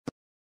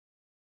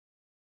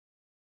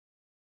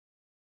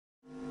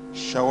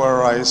Shall we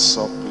rise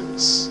up,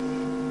 please?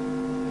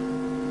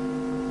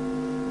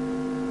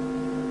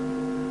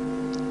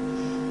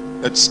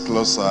 Let's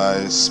close our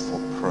eyes for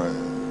prayer.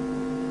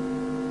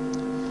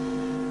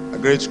 Our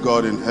great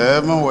God in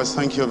heaven, we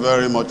thank you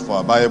very much for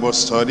our Bible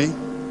study.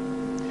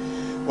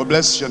 We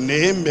bless your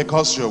name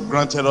because you have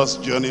granted us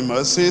journey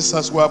mercies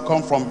as we have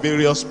come from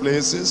various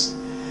places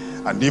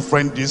and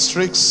different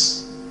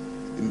districts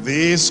in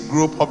this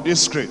group of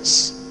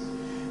districts.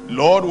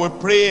 Lord, we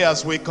pray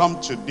as we come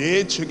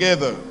today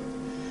together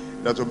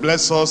that you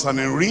bless us and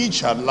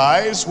enrich our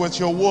lives with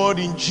your word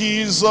in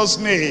Jesus'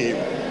 name.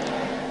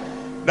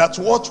 That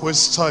what we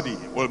study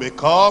will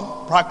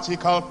become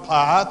practical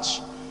part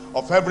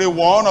of every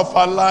one of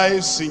our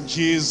lives in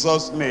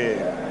Jesus' name.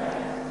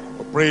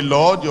 We pray,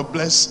 Lord, you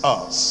bless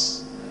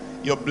us.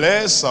 You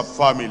bless our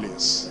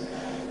families.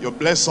 You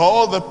bless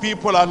all the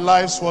people our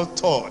lives will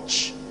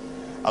touch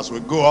as we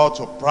go out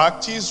to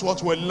practice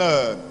what we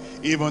learn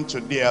even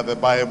today at the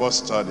Bible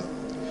study.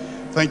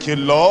 Thank you,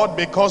 Lord,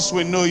 because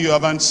we know you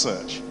have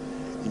answered.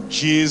 In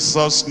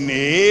Jesus'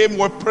 name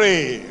we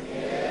pray.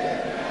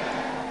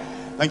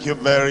 Amen. Thank you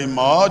very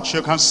much.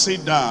 You can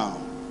sit down.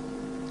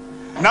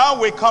 Now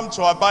we come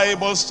to our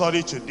Bible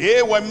study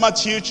today. We're in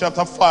Matthew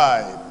chapter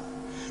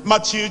 5.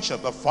 Matthew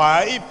chapter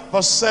 5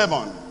 verse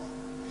 7.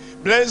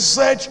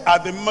 Blessed are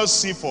the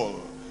merciful,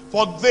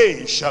 for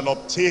they shall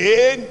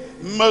obtain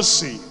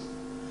mercy.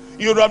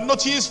 You have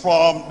noticed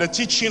from the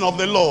teaching of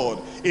the Lord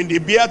in the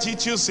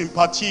Beatitudes in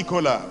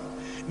particular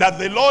that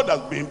the Lord has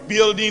been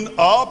building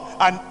up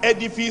an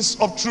edifice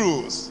of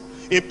truth.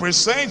 It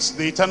presents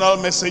the eternal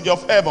message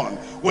of heaven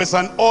with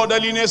an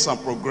orderliness and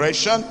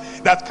progression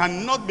that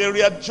cannot be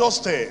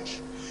readjusted.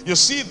 You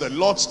see, the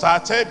Lord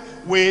started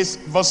with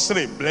verse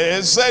 3,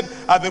 blessed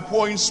are the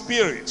poor in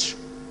spirit.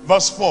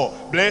 Verse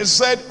 4,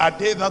 blessed are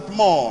they that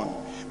mourn.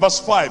 Verse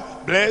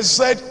 5,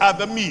 blessed are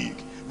the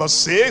meek. Verse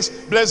 6,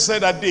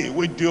 blessed are they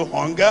which do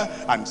hunger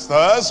and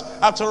thirst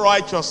after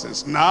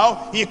righteousness.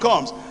 Now he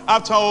comes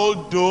after all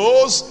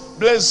those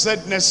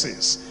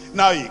blessednesses.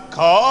 Now he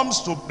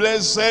comes to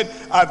blessed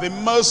are the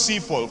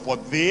merciful, for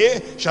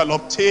they shall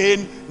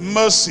obtain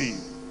mercy.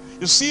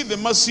 You see, the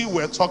mercy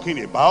we're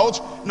talking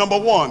about, number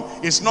one,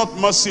 is not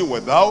mercy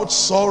without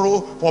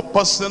sorrow for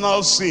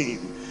personal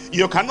sin.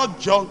 You cannot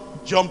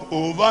jump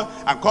over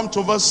and come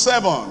to verse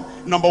 7.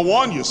 Number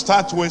one, you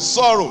start with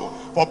sorrow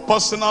for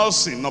personal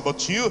sin. Number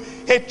two,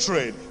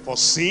 hatred for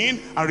sin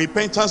and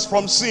repentance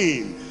from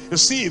sin. You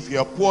see, if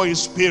you're poor in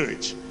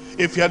spirit,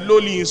 if you're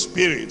lowly in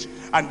spirit,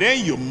 and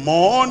then you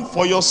mourn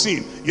for your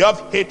sin, you have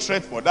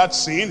hatred for that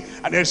sin,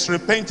 and there's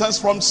repentance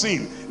from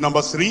sin.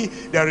 Number three,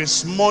 there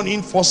is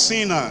mourning for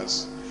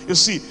sinners. You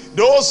see,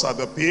 those are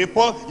the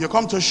people you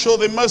come to show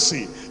the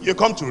mercy. You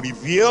come to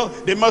reveal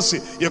the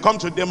mercy. You come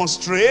to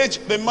demonstrate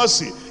the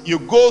mercy. You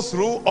go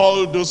through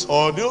all those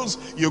hurdles.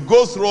 You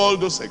go through all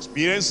those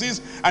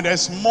experiences. And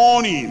there's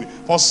mourning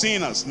for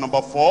sinners.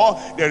 Number four,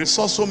 there is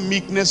also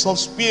meekness of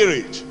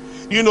spirit.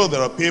 You know,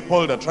 there are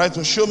people that try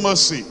to show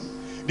mercy.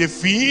 They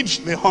feed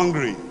the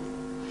hungry.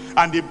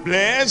 And they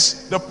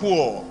bless the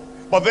poor.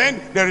 But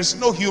then there is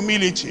no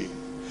humility.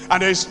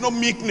 And there is no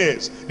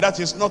meekness. That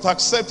is not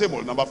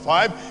acceptable. Number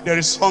five, there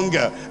is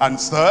hunger and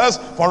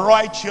thirst for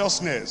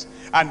righteousness.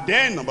 And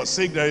then number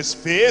six, there is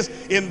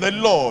faith in the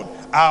Lord,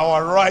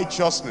 our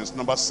righteousness.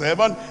 Number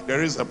seven,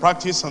 there is the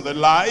practice and the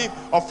life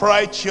of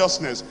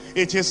righteousness.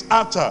 It is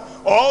after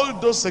all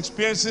those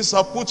experiences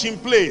are put in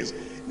place.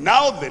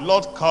 Now the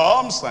Lord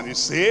comes and he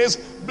says,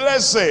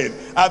 blessed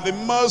are the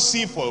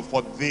merciful,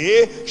 for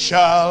they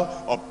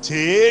shall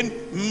obtain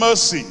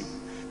mercy.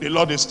 The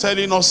Lord is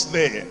telling us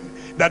then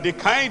that the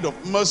kind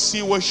of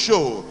mercy we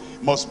show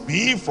must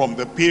be from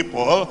the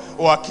people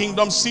who are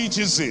kingdom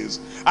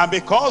citizens. And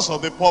because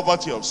of the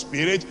poverty of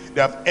spirit,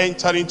 they have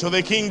entered into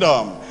the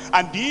kingdom.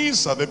 And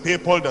these are the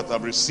people that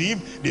have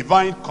received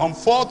divine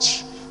comfort.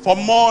 For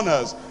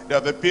mourners, they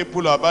are the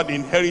people who have had the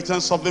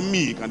inheritance of the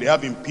meek, and they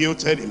have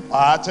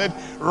imparted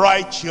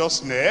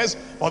righteousness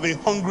for the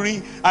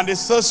hungry and the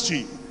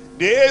thirsty.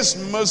 This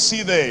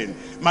mercy then,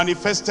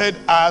 manifested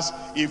as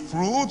a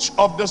fruit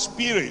of the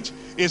Spirit,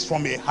 is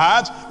from a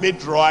heart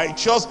made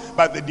righteous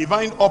by the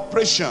divine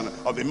operation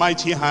of the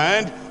mighty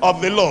hand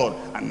of the Lord.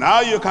 And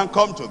now you can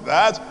come to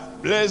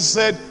that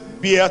blessed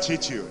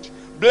beatitude.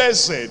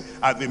 Blessed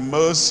are the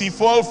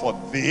merciful, for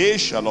they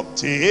shall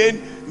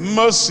obtain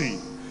mercy.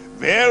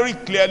 Very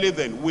clearly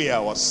then, we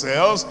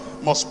ourselves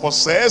must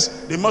possess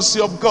the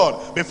mercy of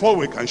God before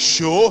we can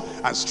show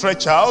and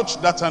stretch out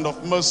that hand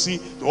of mercy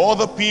to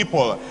other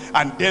people.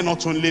 And then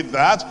not only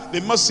that,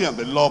 the mercy and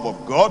the love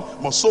of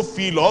God must so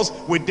fill us,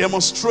 we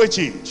demonstrate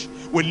it.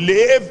 We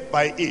live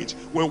by it.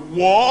 We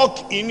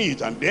walk in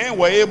it. And then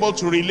we're able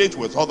to relate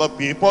with other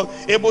people,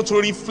 able to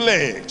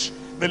reflect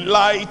the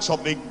light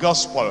of the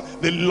gospel,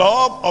 the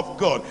love of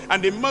God,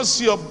 and the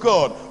mercy of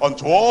God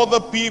unto all the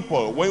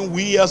people when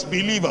we as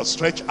believers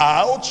stretch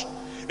out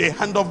the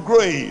hand of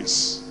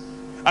grace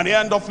and the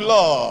hand of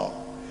love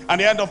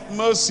and the hand of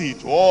mercy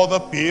to all the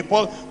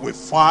people. We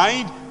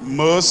find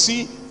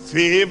mercy,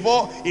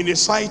 favor in the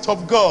sight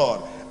of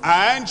God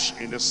and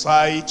in the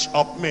sight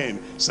of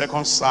men.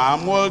 2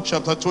 Samuel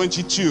chapter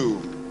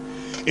 22.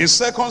 In 2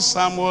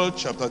 Samuel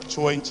chapter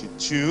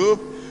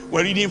 22,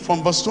 we're reading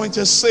from verse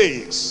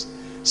 26.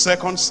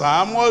 2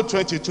 Samuel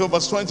 22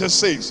 verse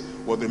 26.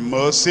 Will be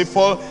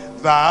merciful,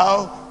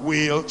 thou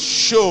wilt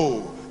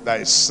show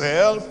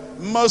thyself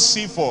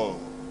merciful.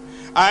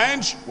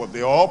 And with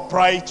the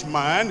upright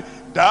man,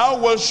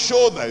 thou wilt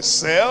show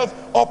thyself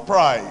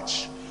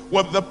upright.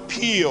 With the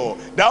pure,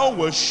 thou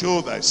wilt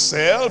show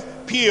thyself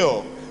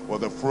pure.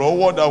 With the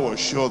froward, thou wilt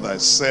show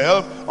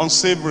thyself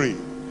unsavory.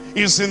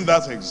 Isn't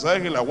that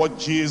exactly like what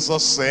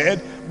Jesus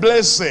said?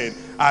 Blessed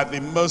are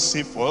the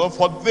merciful,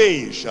 for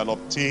they shall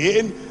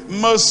obtain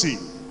mercy.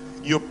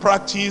 You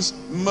practice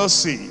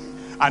mercy,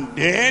 and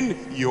then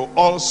you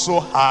also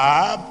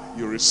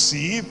you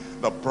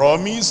receive the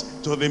promise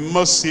to the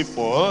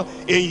merciful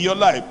in your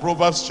life.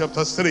 Proverbs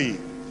chapter 3.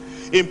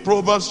 In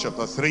Proverbs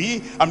chapter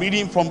 3, I'm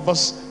reading from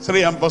verse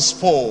 3 and verse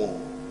 4.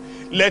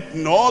 Let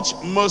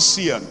not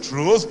mercy and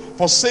truth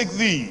forsake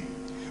thee.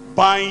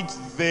 Bind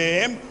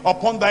them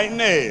upon thy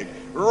neck,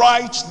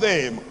 write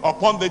them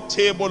upon the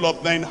table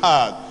of thine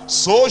heart.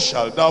 So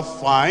shalt thou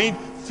find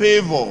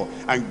favor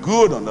and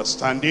good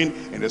understanding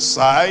in the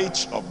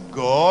sight of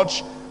God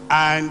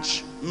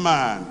and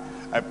man.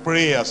 I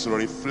pray as you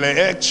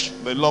reflect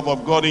the love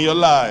of God in your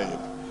life,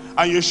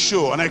 and you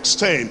show and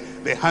extend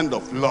the hand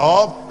of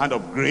love, hand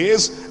of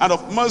grace, and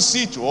of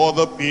mercy to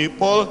other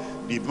people,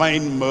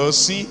 divine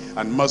mercy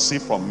and mercy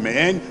from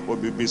men will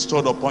be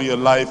bestowed upon your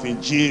life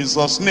in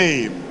Jesus'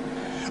 name.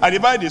 I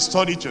divide the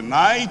study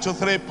tonight to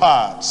 3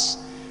 parts.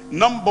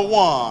 Number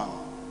 1,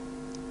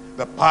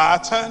 the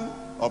pattern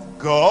of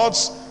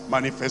God's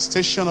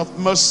manifestation of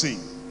mercy.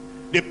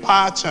 The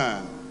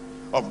pattern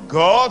of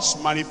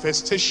God's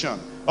manifestation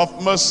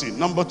of mercy.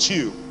 Number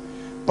 2,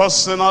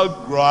 personal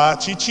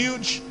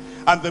gratitude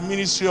and the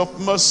ministry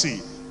of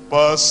mercy.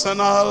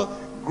 Personal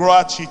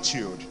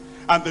gratitude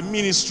and the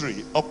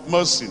ministry of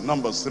mercy.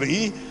 Number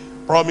 3,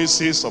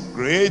 promises of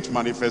great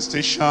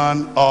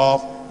manifestation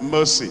of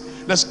mercy.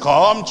 Let's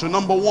come to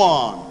number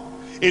 1.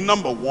 In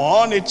number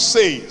 1, it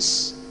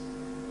says,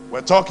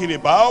 we're talking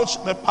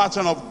about the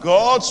pattern of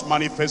God's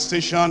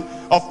manifestation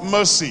of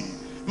mercy.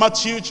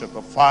 Matthew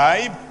chapter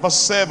 5 verse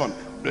 7.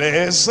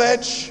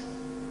 Blessed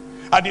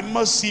are the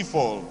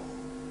merciful,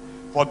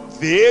 for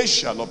they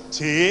shall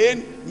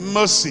obtain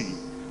mercy.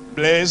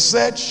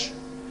 Blessed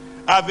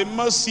are the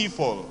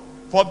merciful,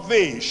 for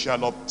they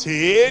shall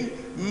obtain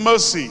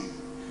mercy.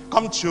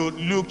 Come to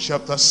Luke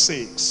chapter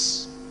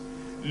 6.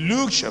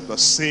 Luke chapter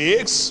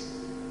 6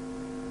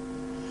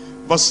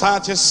 verse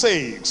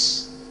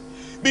 36.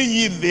 Be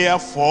ye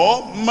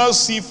therefore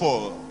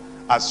merciful,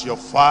 as your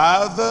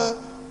Father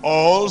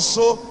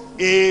also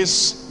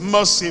is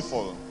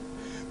merciful.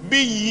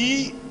 Be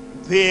ye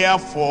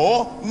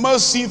therefore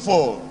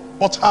merciful.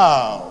 But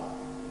how?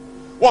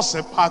 What's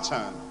the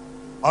pattern?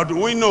 How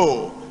do we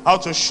know how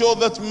to show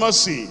that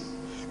mercy?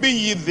 Be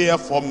ye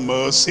therefore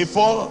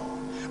merciful,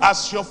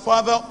 as your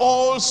Father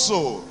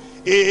also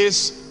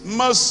is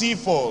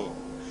merciful.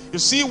 You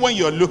see, when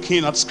you're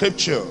looking at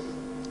scripture,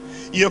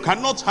 you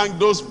cannot hang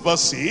those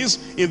verses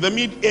in the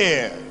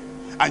mid-air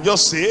and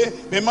just say,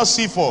 be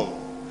merciful.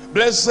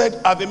 Blessed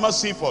are the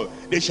merciful,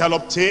 they shall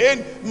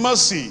obtain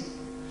mercy.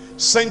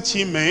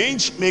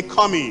 Sentiment may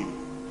come in.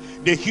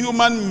 The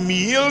human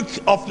milk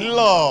of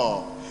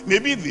love may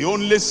be the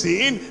only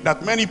thing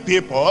that many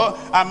people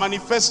are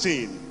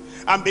manifesting.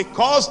 And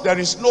because there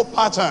is no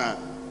pattern,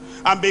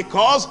 and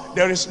because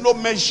there is no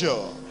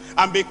measure,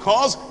 and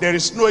because there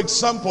is no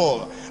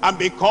example, and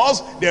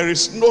because there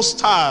is no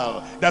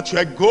style that you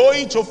are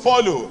going to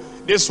follow,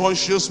 this one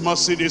shows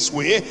mercy this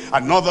way,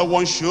 another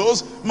one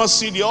shows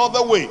mercy the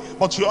other way.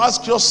 But you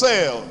ask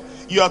yourself,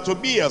 you are to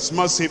be as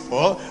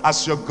merciful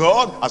as your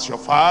God, as your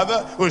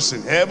Father who is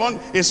in heaven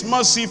is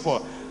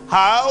merciful.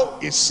 How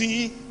is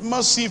he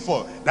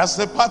merciful? That's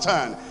the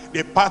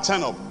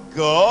pattern of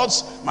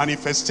God's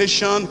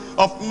manifestation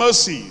of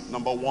mercy.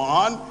 Number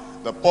 1,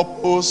 the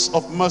purpose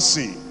of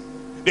mercy.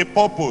 The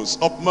purpose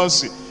of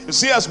mercy. You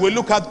see, as we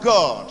look at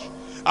God,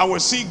 and we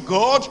see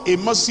God a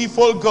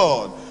merciful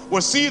God,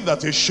 we see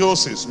that he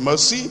shows his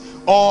mercy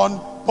on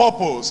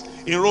purpose.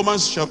 In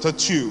Romans chapter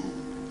 2.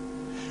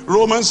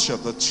 Romans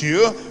chapter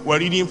 2, we're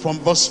reading from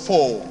verse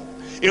 4.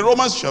 In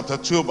Romans chapter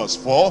 2 verse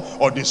 4,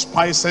 or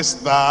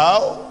despisest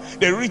thou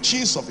the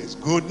riches of his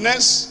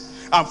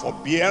goodness and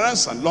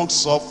forbearance and long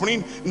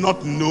suffering,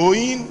 not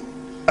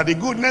knowing that the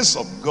goodness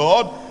of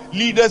God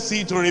leadeth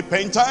thee to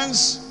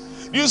repentance?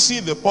 You see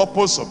the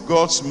purpose of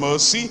God's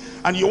mercy,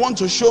 and you want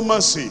to show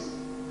mercy.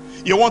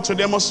 You want to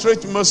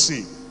demonstrate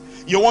mercy.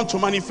 You want to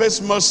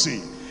manifest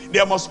mercy.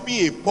 There must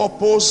be a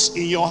purpose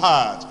in your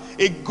heart,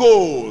 a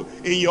goal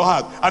in your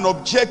heart, an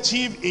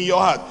objective in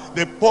your heart.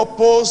 The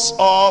purpose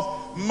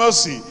of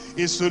mercy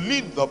is to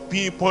lead the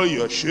people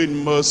you're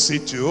showing mercy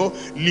to,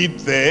 lead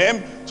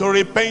them to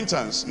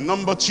repentance.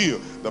 Number 2,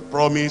 the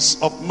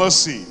promise of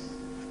mercy.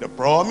 The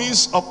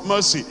promise of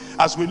mercy.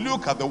 As we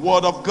look at the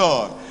word of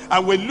God,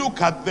 and we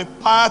look at the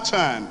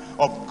pattern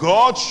of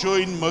God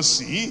showing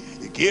mercy,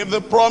 he gave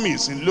the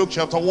promise in Luke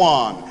chapter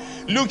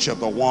 1. Luke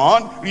chapter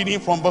 1, reading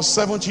from verse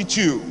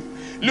 72.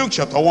 Luke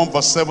chapter 1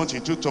 verse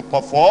 72, to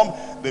perform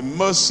the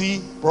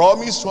mercy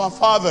promised to our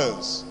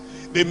fathers.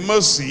 The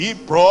mercy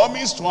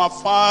promised to our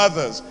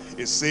fathers.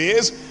 It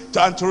says,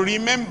 and to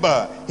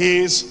remember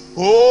his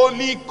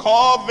holy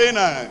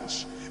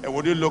covenant. And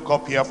would you look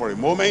up here for a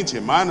moment?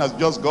 A man has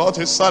just got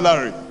his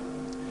salary.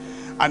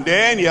 And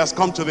then he has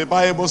come to the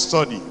Bible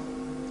study.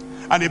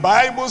 And the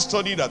Bible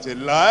study that he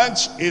learned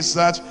is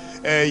that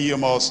you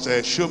must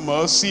show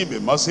mercy, be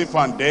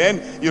merciful, and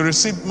then you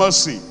receive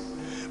mercy.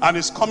 And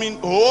he's coming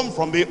home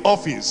from the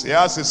office. He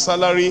has his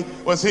salary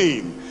with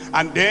him.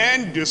 And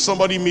then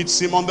somebody meets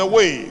him on the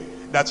way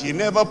that he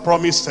never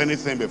promised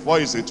anything before.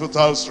 He's a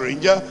total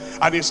stranger.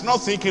 And he's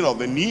not thinking of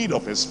the need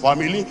of his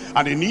family,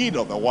 and the need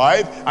of the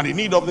wife, and the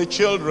need of the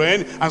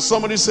children. And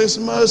somebody says,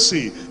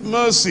 mercy,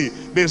 mercy,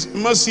 be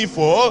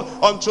merciful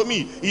unto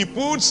me. He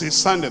puts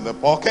his hand in the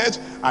pocket,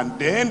 and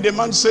then the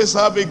man says,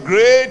 I have a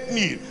great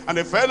need. And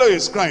the fellow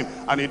is crying,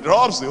 and he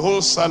drops the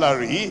whole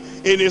salary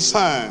in his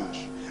hand.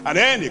 And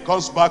then he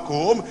comes back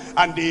home,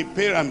 and the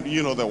parent,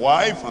 the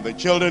wife and the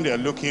children, they are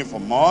looking for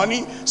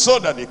money so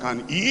that they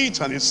can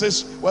eat. And he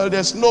says, well,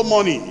 there's no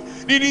money.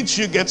 Didn't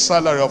you get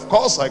salary? Of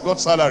course I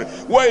got salary.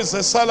 Where is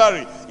the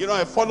salary?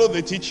 I follow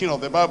the teaching of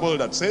the Bible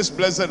that says,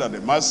 blessed are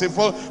the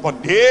merciful, for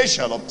they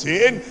shall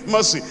obtain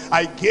mercy.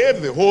 I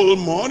gave the whole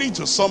money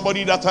to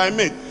somebody that I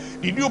met.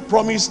 Did you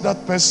promise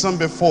that person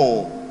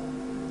before?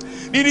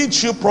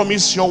 Didn't you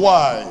promise your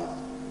wife?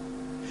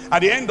 At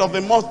the end of the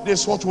month,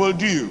 this is what we'll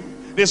do.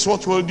 This is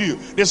what we'll do.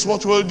 This is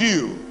what we'll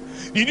do.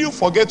 Did you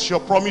forget your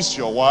promise to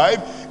your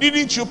wife?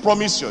 Didn't you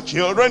promise your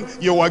children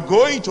you were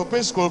going to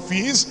pay school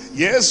fees?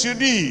 Yes, you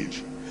did.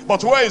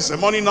 But where is the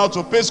money now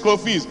to pay school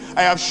fees?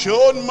 I have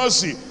shown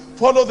mercy.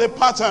 Follow the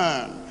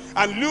pattern.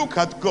 And look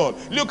at God.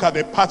 Look at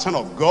the pattern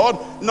of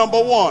God.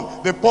 Number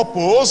one, the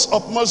purpose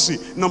of mercy.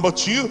 Number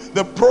two,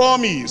 the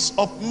promise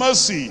of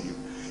mercy.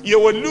 You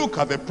will look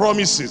at the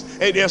promises.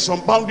 And there are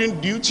some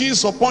bounding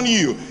duties upon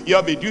you. You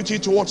have a duty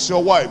towards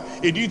your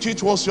wife, a duty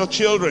towards your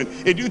children,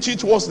 a duty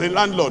towards the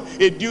landlord,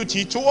 a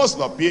duty towards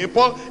the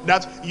people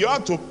that you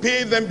have to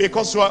pay them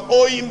because you are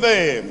owing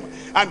them.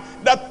 And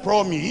that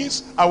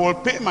promise, I will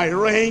pay my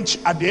rent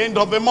at the end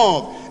of the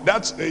month.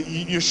 That's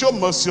you show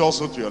mercy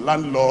also to your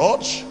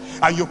landlord,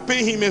 and you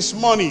pay him his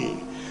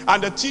money.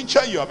 And the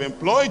teacher you have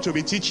employed to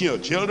be teaching your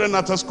children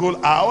after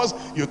school hours,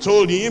 you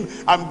told him,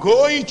 I'm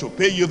going to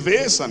pay you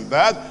this and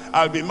that.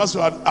 I'll be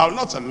merciful. I'll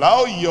not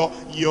allow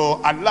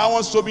your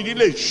allowance to be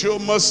delayed. Show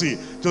mercy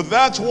to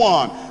that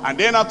one. And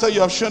then after you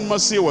have shown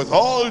mercy with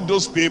all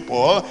those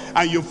people,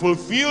 and you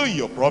fulfill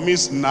your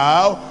promise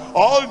now,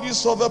 all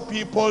these other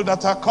people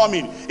that are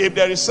coming, if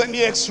there is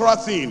any extra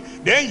thing,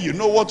 then you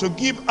know what to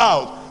give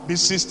out. Be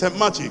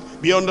systematic,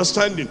 be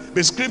understanding,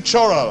 be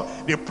scriptural.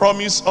 The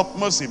promise of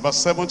mercy, verse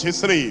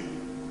 73.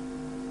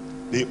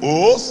 The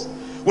oath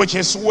which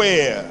is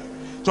swear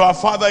to our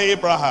father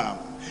Abraham,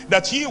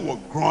 that he will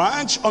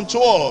grant unto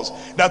us,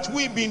 that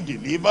we being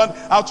delivered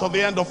out of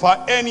the hand of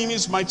our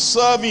enemies might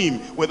serve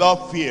him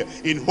without fear,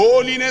 in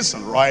holiness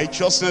and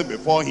righteousness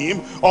before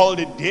him all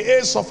the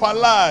days of our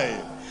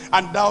life.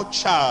 And thou,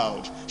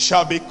 child,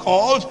 shall be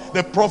called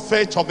the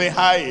prophet of the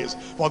highest,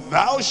 for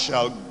thou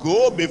shalt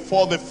go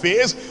before the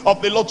face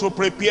of the Lord to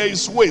prepare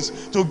his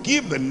ways, to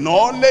give the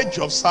knowledge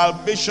of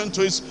salvation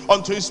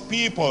unto his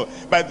people,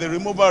 by the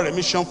removal,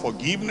 remission,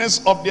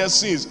 forgiveness of their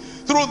sins,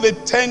 through the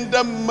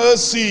tender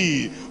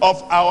mercy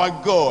of our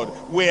God,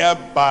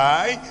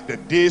 whereby the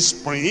day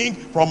spring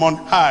from on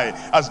high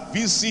has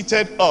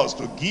visited us,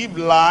 to give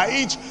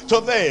light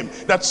to them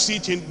that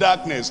sit in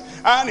darkness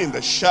and in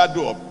the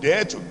shadow of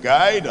death, to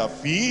guide our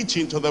feet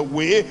into the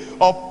way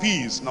of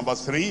peace. Number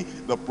three,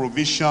 the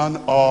provision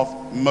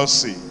of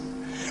mercy.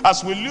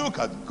 As we look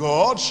at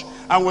God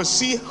and we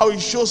see how he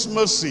shows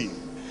mercy,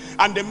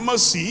 and the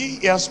mercy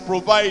he has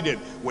provided,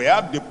 we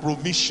have the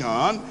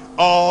provision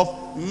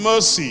of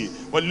mercy.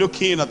 We're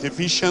looking at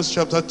Ephesians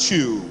chapter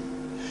 2.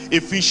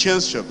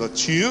 Ephesians chapter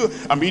 2,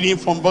 I'm reading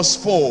from verse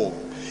 4.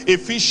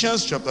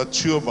 Ephesians chapter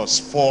 2 verse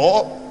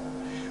 4.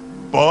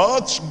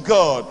 But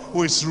God,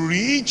 who is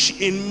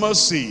rich in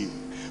mercy,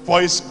 for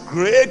his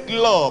great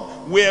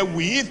love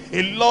wherewith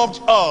he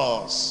loved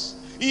us,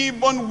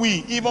 even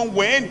when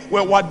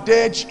we were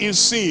dead in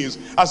sins,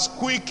 has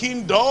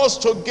quickened us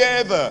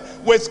together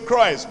with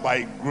Christ.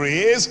 By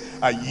grace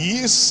are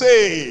ye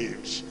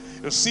saved.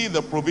 You see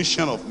the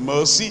provision of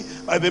mercy.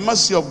 By the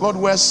mercy of God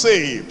we're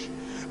saved.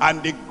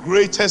 And the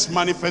greatest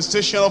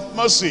manifestation of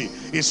mercy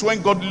is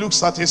when God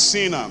looks at a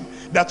sinner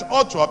that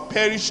ought to have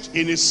perished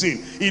in his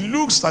sin. He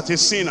looks at a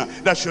sinner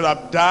that should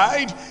have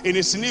died in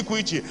his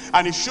iniquity,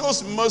 and he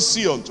shows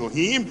mercy unto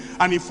him,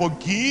 and he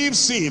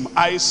forgives him.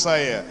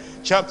 Isaiah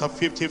chapter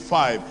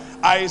 55.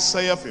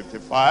 Isaiah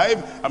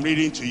 55, I'm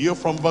reading to you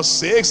from verse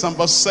 6 and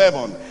verse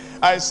 7.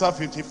 Isaiah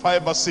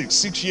 55 verse 6.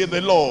 Seek ye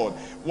the Lord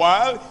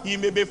while he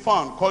may be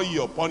found, call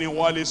ye upon him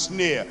while he is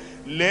near.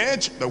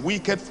 Let the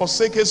wicked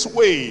forsake his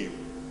way,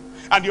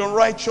 and the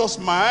unrighteous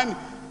man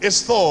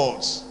his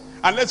thoughts,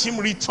 and let him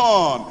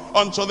return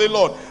unto the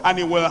Lord, and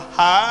he will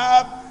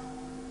have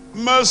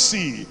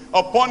mercy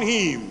upon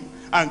him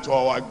and to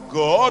our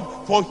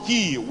God, for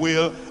he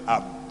will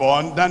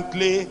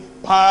abundantly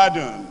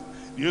pardon.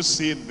 You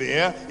see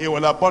there, he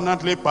will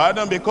abundantly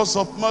pardon because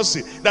of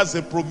mercy. That's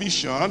the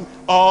provision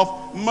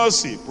of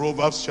mercy.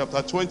 Proverbs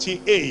chapter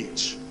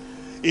 28.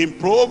 In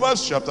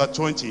Proverbs chapter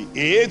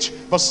 28,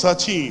 verse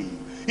 13,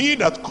 he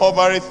that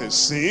covereth his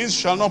sins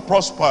shall not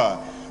prosper,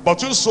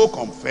 but whoso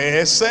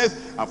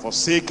confesseth and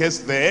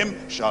forsaketh them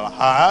shall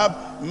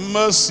have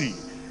mercy.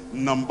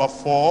 Number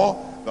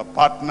 4, the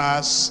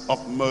partners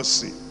of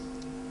mercy.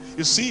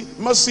 You see,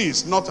 mercy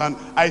is not an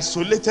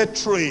isolated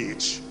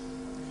trait.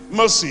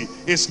 Mercy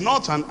is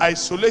not an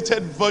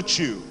isolated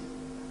virtue.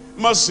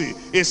 Mercy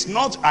is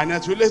not an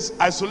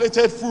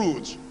isolated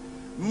fruit.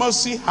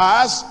 Mercy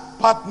has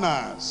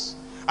partners.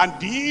 And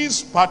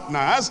these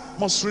partners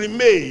must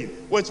remain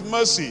with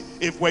mercy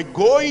if we're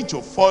going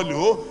to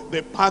follow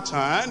the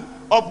pattern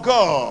of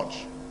God.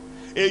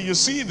 You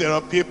see, there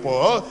are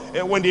people,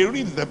 when they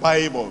read the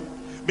Bible,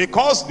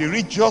 because they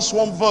read just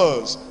one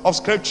verse of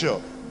scripture,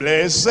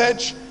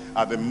 blessed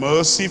are the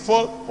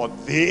merciful, for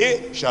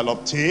they shall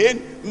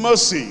obtain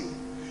mercy.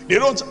 They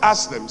don't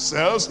ask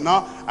themselves,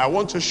 now, I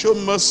want to show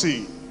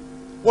mercy.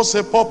 What's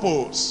the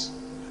purpose?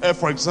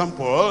 For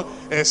example,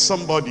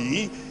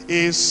 somebody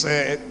is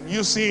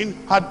using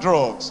hard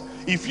drugs.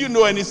 If you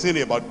know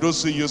anything about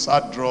those who use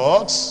hard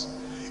drugs,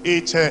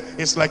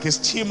 it's like a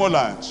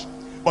stimulant.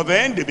 But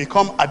then they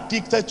become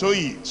addicted to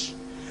it.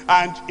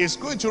 And it's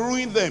going to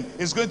ruin them.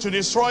 It's going to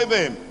destroy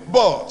them.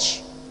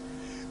 But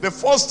the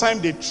first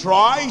time they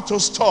try to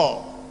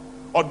stop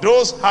or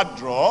those hard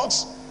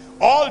drugs,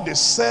 all the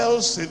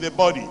cells in the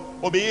body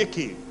will be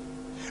aching,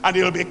 and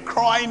they'll be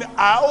crying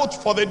out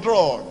for the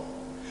drug,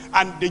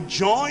 and the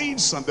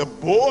joints and the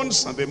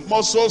bones and the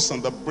muscles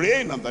and the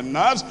brain and the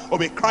nerves will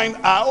be crying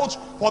out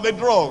for the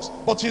drugs.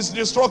 But it's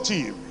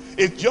destructive.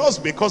 It's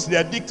just because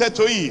they're addicted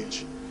to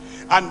it,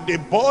 and the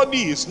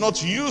body is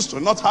not used to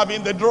not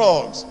having the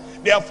drugs.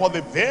 Therefore,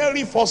 the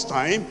very first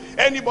time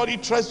anybody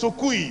tries to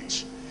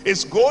quit,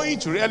 it's going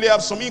to really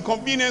have some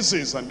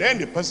inconveniences. And then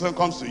the person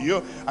comes to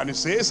you and he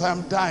says,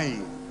 I'm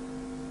dying.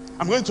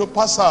 I'm going to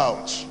pass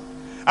out.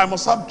 I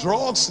must have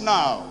drugs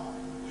now.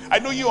 I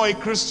know you are a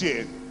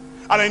Christian,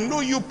 and I know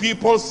you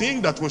people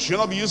think that we should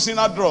not be using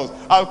our drugs.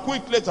 I'll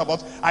quit later,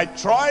 but I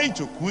try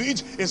to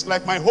quit. It's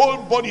like my whole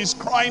body is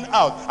crying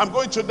out. I'm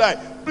going to die.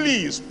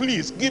 Please,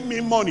 please, give me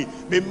money.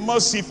 Be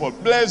merciful.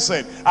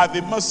 Blessed are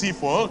the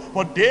merciful,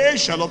 for they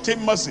shall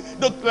obtain mercy.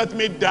 Don't let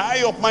me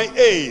die of my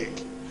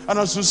ache. And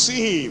as you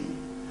see him,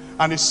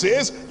 and he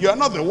says, you're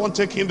not the one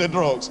taking the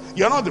drugs.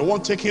 You're not the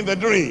one taking the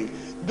drink.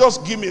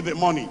 Just give me the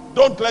money.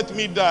 Don't let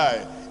me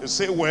die. You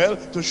say, well,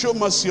 to show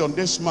mercy on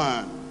this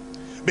man,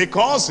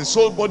 because his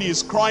whole body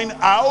is crying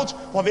out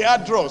for the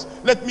hard drugs,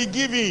 let me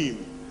give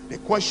him. The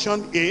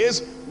question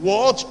is,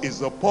 what is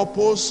the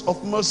purpose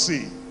of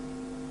mercy?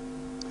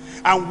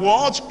 And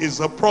what is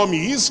the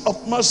promise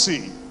of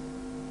mercy?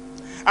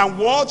 And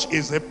what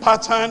is the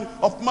pattern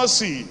of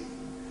mercy?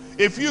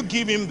 If you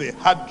give him the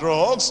hard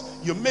drugs,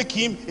 you make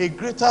him a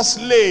greater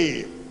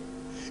slave.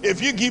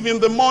 If you give him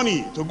the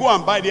money to go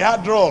and buy the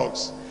hard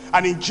drugs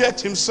and inject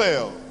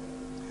himself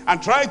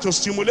and try to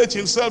stimulate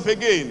himself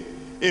again,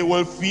 he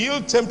will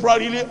feel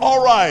temporarily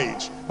all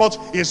right, but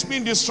it's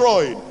been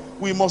destroyed.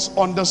 We must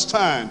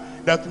understand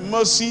that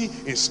mercy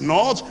is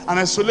not an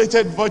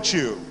isolated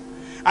virtue,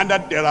 and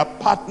that there are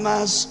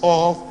partners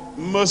of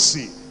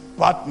mercy.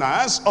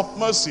 Partners of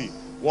mercy.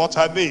 What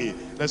are they?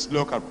 Let's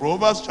look at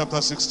Proverbs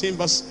chapter 16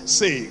 verse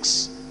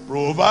 6.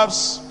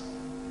 Proverbs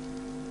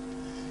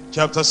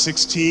chapter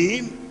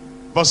 16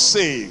 verse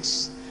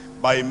 6.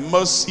 By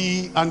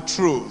mercy and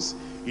truth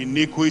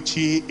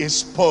iniquity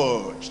is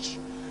purged.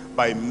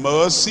 By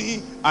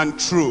mercy and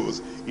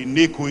truth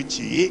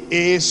iniquity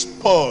is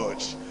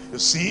purged. You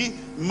see,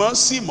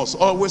 mercy must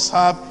always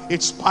have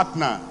its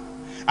partner,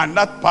 and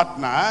that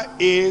partner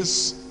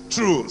is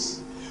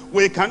truth.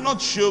 We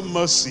cannot show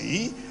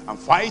mercy and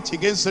fight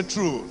against the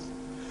truth,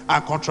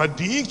 and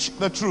contradict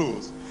the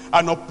truth,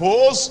 and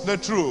oppose the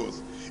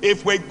truth.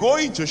 If we're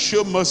going to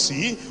show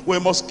mercy, we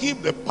must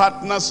keep the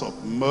partners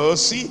of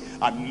mercy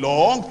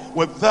along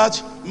with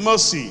that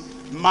mercy.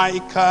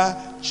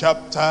 Micah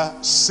chapter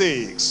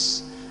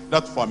 6,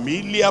 that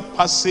familiar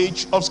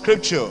passage of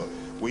scripture.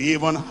 We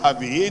even have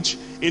it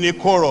in a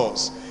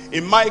chorus.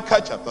 In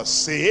Micah chapter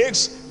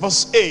 6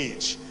 verse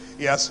 8,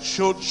 he has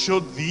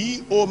showed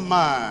thee, O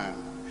man,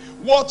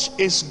 what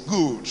is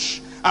good,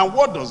 and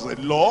what does the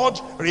Lord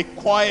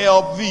require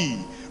of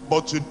thee,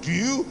 but to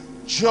do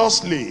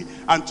justly,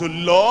 and to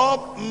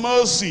love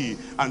mercy,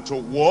 and to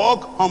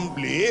walk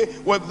humbly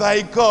with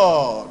thy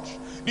God.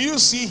 Do you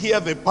see here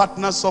the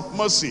partners of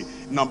mercy?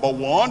 Number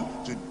one,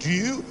 to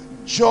do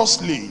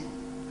justly.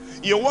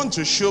 You want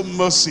to show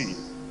mercy.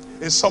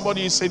 If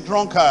somebody is a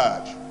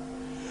drunkard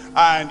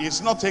and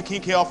he's not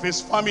taking care of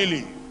his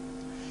family,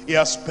 he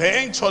has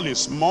spent all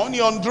his money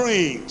on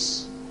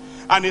drinks,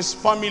 and his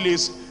family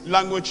is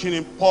languishing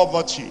in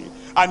poverty,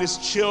 and his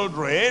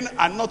children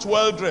are not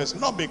well dressed,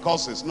 not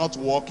because he's not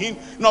working,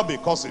 not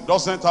because he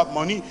doesn't have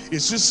money,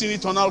 he's using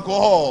it on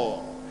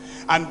alcohol.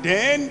 And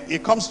then he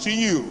comes to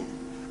you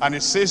and he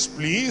says,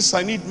 please,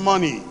 I need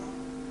money.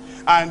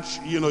 And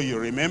you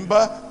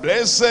remember,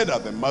 blessed are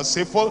the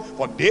merciful,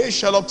 for they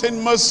shall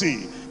obtain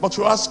mercy. But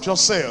you ask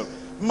yourself,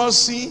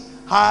 mercy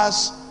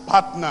has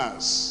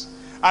partners,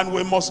 and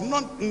we must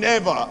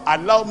never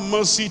allow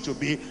mercy to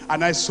be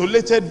an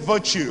isolated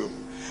virtue.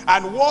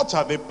 And what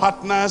are the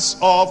partners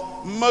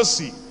of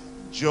mercy?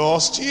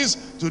 Justice,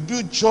 to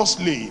do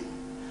justly,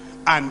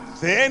 and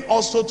then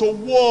also to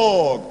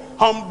walk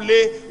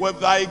humbly with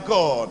thy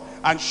God.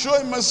 And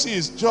showing mercy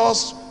is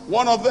just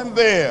one of them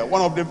there,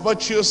 one of the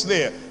virtues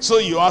there. So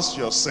you ask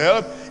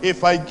yourself,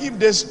 if I give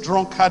this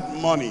drunkard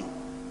money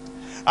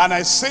and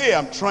I say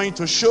I'm trying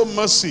to show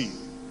mercy,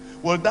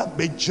 will that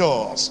be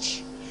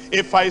just?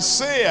 If I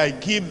say I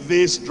give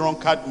this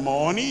drunkard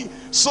money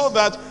so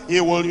that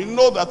he will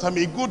know that I'm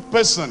a good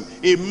person,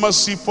 a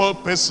merciful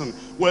person,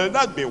 will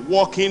that be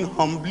walking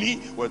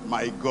humbly with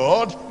my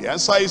God? The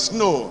answer is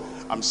no.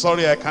 I'm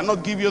sorry, I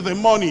cannot give you the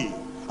money.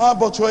 Ah,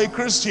 but you're a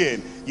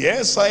Christian.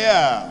 Yes, I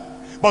am.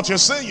 But you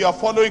say you are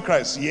following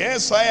Christ.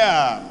 Yes, I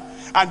am.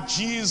 And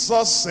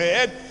Jesus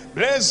said,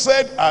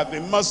 blessed are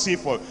the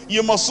merciful.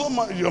 You must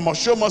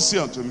show mercy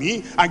unto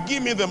me and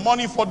give me the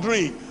money for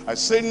drink. I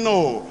say,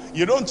 no,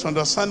 you don't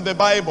understand the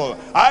Bible.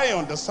 I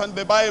understand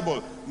the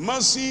Bible.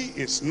 Mercy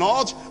is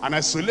not an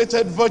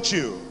isolated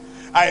virtue.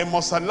 I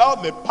must allow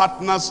the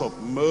partners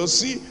of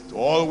mercy to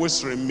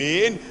always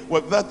remain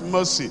with that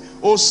mercy.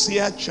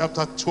 Hosea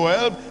chapter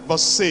 12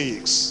 verse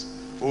 6.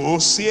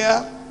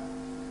 Hosea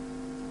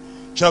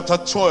chapter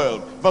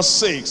 12 verse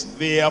 6.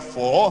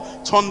 Therefore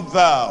turn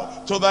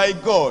thou to thy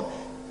God,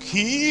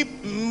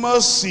 keep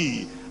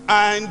mercy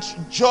and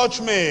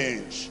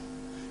judgment.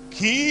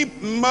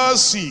 Keep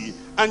mercy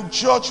and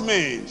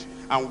judgment,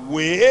 and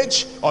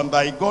wait on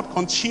thy God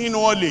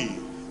continually.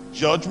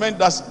 Judgment,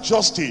 that's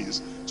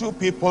justice. Two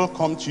people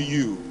come to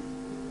you,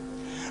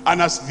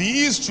 and as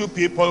these two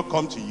people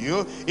come to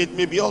you, it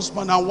may be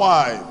husband and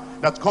wife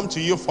that come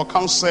to you for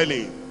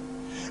counseling.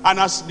 And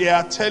as they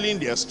are telling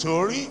their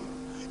story,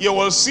 you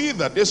will see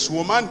that this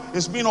woman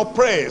is being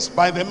oppressed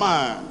by the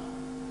man.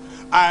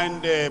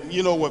 And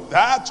with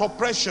that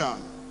oppression,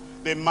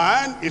 the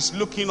man is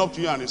looking up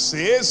to you and he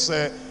says,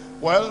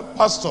 well,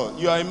 pastor,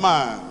 you are a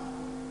man.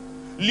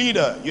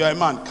 Leader, you are a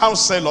man.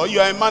 Counselor, you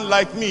are a man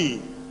like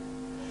me.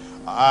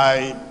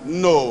 I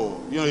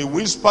know. He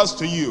whispers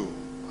to you,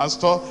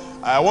 pastor,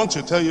 I want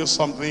to tell you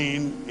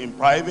something in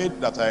private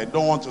that I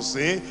don't want to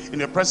say in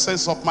the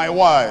presence of my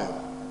wife.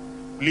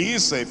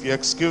 Please, if you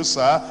excuse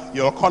her,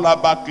 you'll call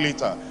her back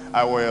later.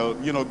 I will,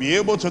 be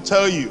able to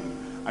tell you.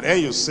 And then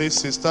you say,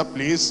 sister,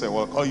 please, I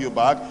will call you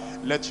back.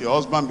 Let your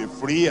husband be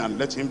free and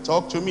let him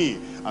talk to me.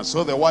 And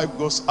so the wife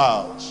goes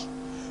out.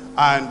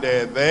 And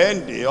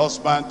then the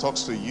husband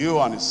talks to you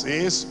and he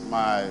says,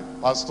 my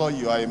pastor,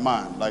 you are a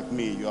man like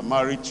me. You are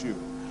married too.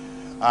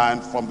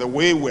 And from the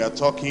way we are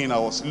talking, I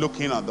was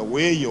looking at the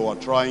way you are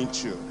trying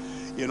to,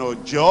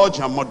 judge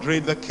and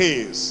moderate the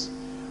case.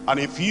 And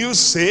if you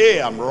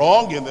say I'm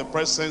wrong in the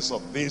presence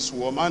of this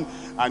woman,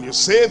 and you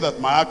say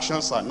that my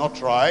actions are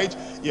not right,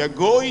 you're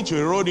going to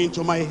erode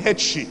into my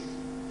headship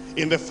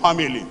in the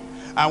family.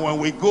 And when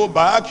we go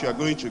back, you're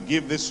going to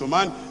give this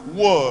woman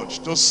word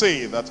to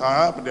say that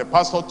the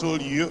pastor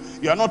told you,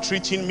 you are not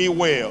treating me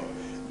well.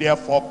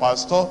 Therefore,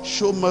 pastor,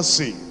 show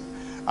mercy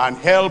and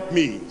help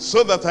me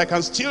so that I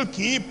can still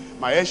keep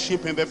my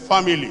headship in the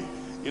family.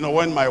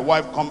 When my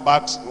wife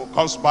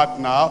comes back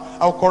now,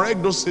 I'll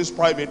correct those things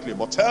privately.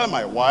 But tell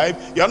my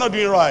wife, you're not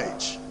doing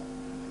right.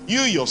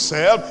 You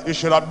yourself, you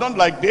should have done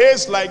like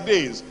this, like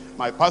this.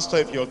 My pastor,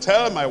 if you'll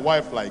tell my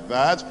wife like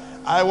that,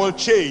 I will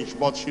change.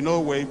 But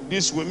with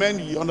these women,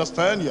 you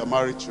understand, you're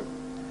married to.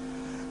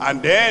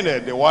 And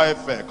then the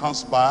wife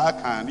comes back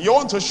and you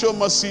want to show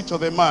mercy to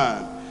the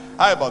man.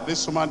 How about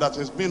this woman that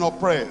has been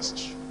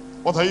oppressed?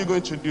 What are you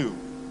going to do?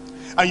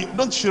 And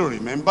don't you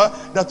remember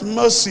that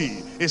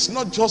mercy is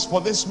not just for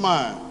this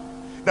man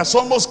that's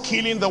almost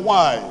killing the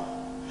wife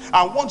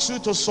and wants you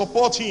to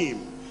support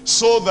him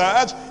so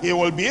that he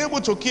will be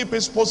able to keep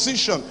his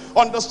position.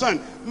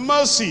 Understand,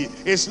 mercy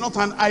is not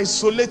an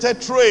isolated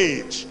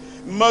trait.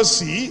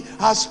 Mercy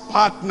has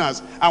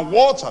partners. And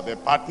what are the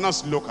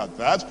partners? Look at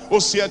that.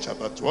 Hosea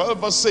chapter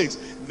 12 verse 6.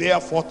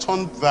 Therefore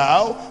turn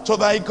thou to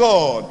thy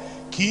God,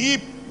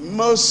 keep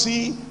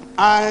mercy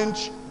and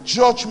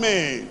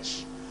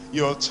judgment.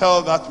 You'll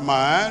tell that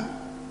man,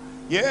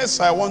 yes,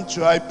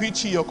 I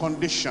pity your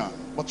condition,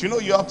 but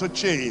you have to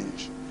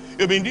change.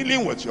 You've been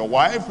dealing with your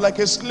wife like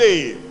a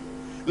slave,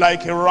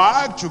 like a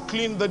rag to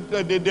clean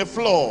the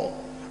floor.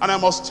 And I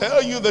must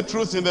tell you the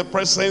truth in the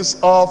presence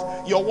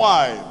of your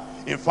wife.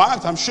 In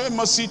fact, I'm showing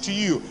mercy to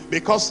you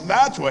because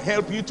that will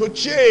help you to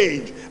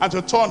change and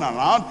to turn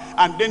around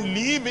and then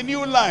live a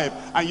new life.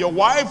 And your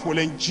wife will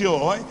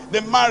enjoy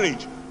the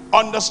marriage.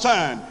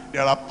 Understand,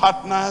 there are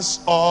partners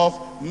of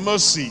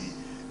mercy.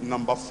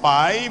 Number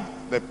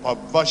 5, the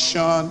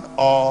perversion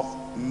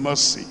of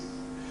mercy.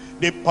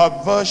 the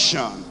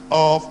perversion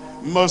of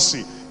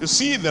mercy. You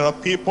see, there are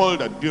people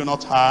that do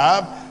not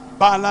have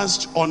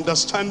balanced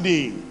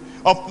understanding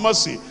of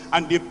mercy,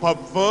 and they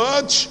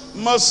pervert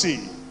mercy.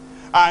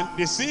 And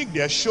they think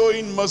they are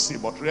showing mercy,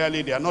 but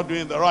really they are not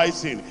doing the right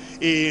thing.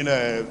 In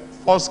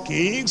 1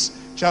 Kings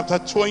chapter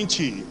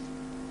 20.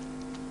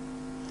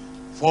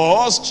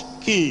 1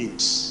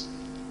 Kings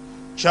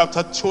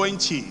chapter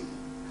 20.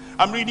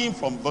 I'm reading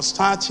from verse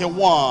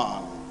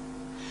 31.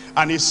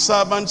 And his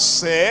servant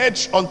said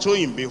unto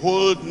him,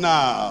 behold,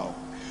 now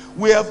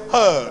we have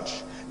heard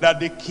that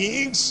the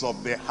kings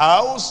of the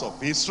house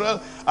of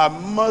Israel are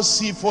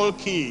merciful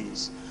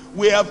kings.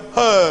 We have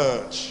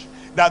heard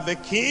that the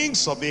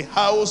kings of the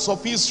house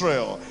of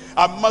Israel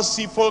are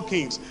merciful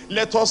kings.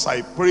 Let us,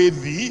 I pray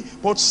thee,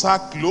 put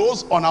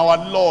sackcloth on our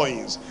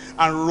loins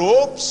and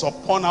ropes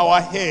upon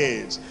our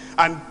heads,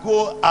 and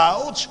go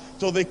out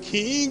to the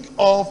king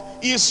of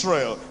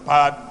Israel.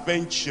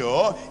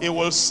 Peradventure, he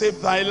will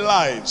save thy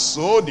life.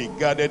 So they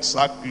gathered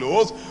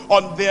sackcloth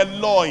on their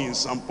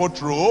loins and put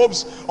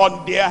robes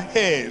on their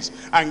heads,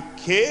 and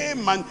came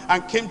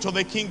to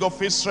the king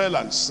of Israel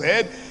and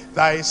said,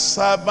 thy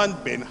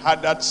servant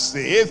Ben-Hadad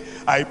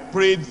saith, I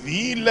pray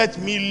thee, let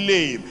me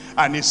live.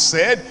 And he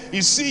said,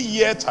 is he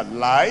yet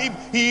alive?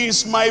 He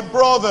is my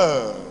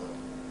brother.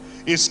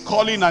 Is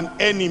calling an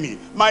enemy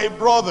my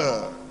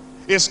brother.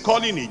 Is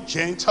calling a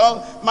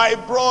Gentile my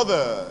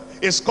brother.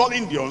 Is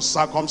calling the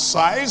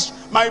uncircumcised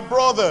my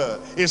brother.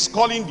 Is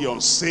calling the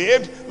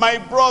unsaved my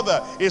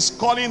brother. Is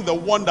calling the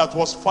one that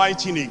was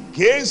fighting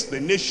against the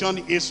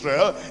nation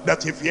Israel,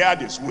 that if he had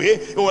his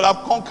way, he would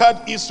have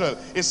conquered Israel.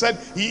 He said,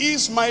 he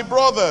is my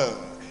brother.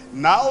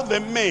 Now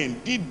the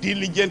men did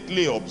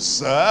diligently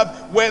observe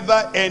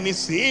whether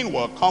anything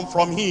will come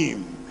from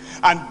him,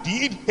 and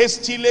did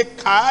hastily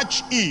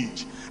catch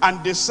it.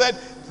 And they said,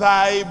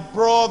 thy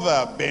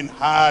brother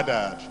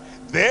Ben-Hadad.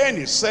 Then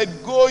he said,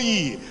 go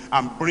ye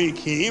and bring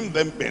him.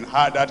 Then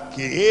Ben-Hadad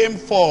came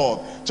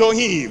forth to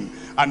him,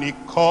 and he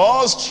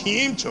caused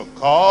him to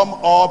come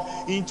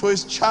up into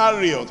his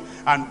chariot.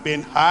 And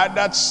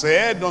Ben-Hadad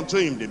said unto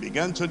him, they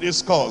began to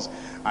discuss.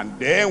 And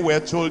then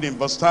we're told in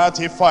verse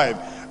 35,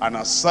 and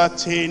a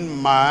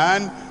certain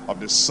man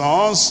of the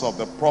sons of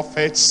the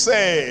prophet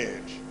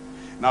said.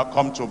 Now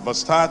come to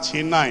verse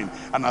 39.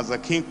 And as the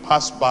king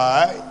passed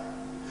by,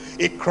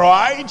 he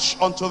cried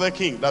unto the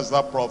king, that's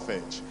the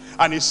prophet,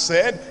 and he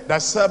said, thy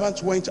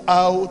servant went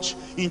out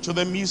into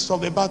the midst of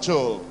the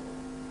battle,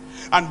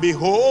 and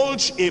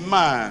behold, a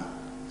man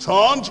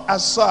turned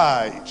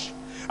aside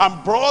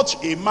and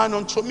brought a man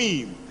unto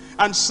me,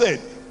 and said,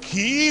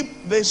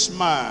 keep this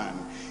man.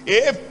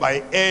 If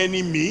by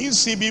any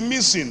means he be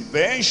missing,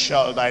 then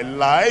shall thy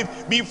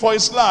life be for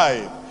his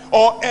life,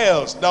 or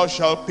else thou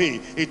shalt pay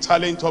a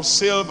talent of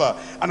silver.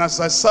 And as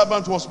thy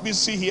servant was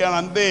busy here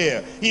and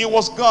there, he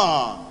was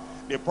gone.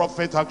 The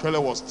prophet actually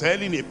was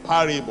telling a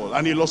parable,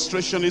 an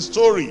illustration, a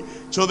story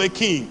to the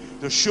king,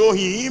 to show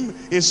him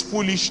his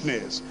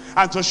foolishness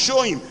and to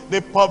show him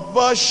the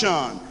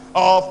perversion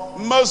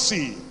of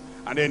mercy.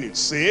 And then it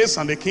says,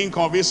 and the king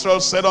of Israel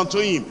said unto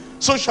him,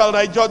 so shall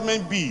thy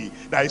judgment be.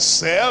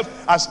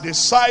 Thyself has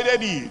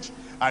decided it.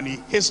 And he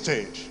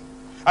hasted,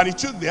 and he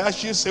took the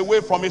ashes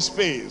away from his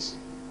face.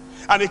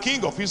 And the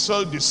king of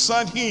Israel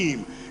discerned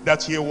him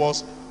that he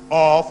was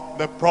of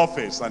the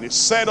prophets. And he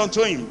said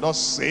unto him, thus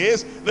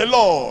says the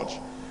Lord,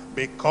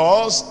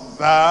 because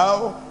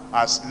thou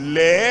hast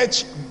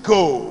let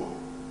go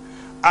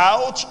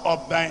out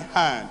of thy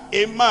hand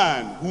a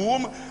man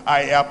whom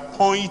I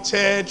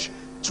appointed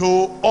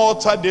to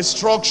utter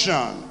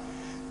destruction,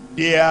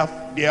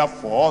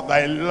 therefore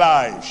thy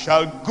life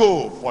shall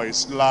go for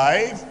his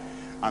life,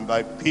 and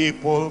thy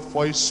people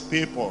for his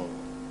people.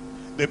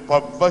 The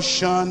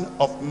perversion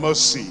of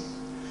mercy.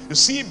 You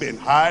see,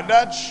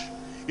 Ben-Hadad,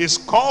 his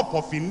cup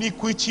of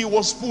iniquity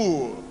was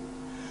full,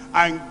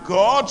 and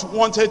God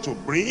wanted to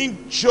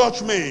bring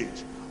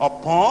judgment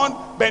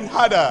upon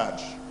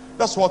Ben-Hadad.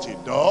 That's what he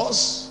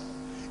does.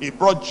 He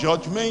brought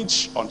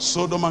judgment on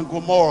Sodom and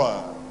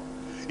Gomorrah.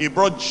 He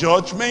brought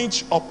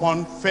judgment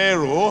upon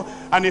Pharaoh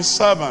and his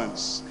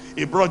servants.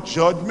 He brought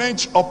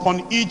judgment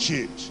upon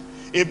Egypt.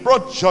 He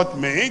brought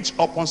judgment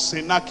upon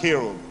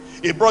Sennacherib.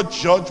 He brought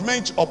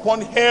judgment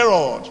upon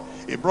Herod.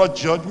 He brought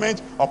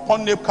judgment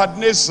upon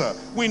Nebuchadnezzar.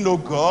 We know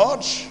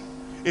God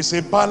is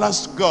a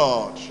balanced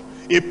God.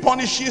 He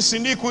punishes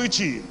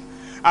iniquity.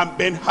 And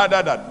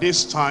Ben-Hadad at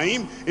this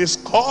time, his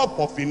cup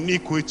of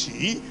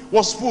iniquity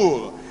was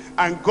full.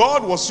 And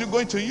God was still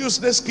going to use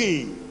this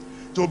king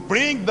to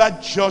bring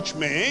that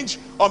judgment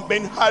on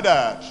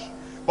Ben-Hadad.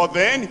 But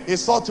then he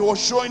thought he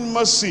was showing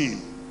mercy.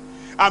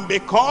 And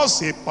because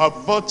he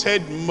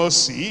perverted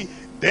mercy,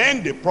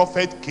 then the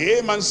prophet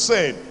came and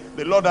said,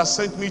 the Lord has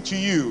sent me to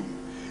you,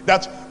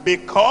 that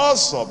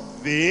because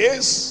of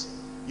this,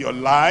 your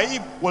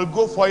life will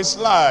go for his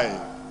life,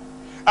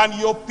 and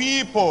your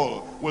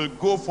people will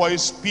go for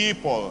his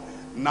people.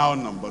 Now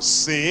number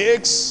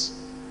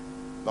 6,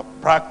 the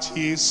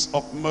practice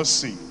of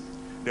mercy.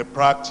 The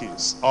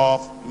practice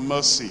of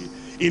mercy.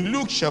 In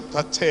Luke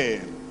chapter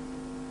 10,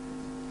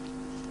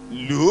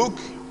 Luke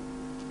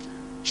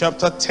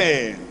chapter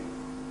 10.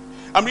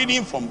 I'm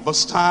reading from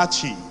verse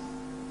 30.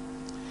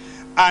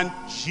 And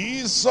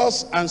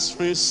Jesus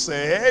answering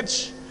said,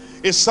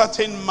 a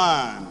certain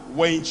man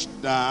went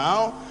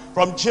down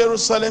from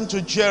Jerusalem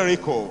to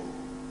Jericho,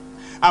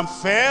 and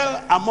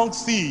fell among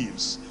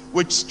thieves,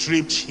 which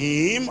stripped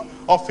him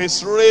of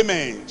his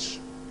raiment,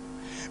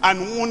 and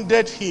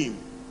wounded him,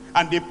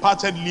 and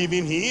departed,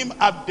 leaving him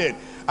half dead.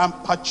 And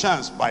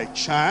perchance, by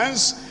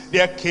chance,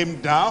 there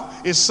came down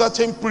a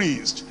certain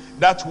priest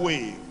that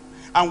way,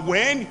 and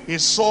when he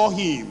saw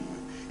him,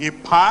 he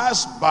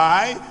passed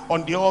by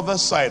on the other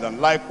side.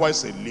 And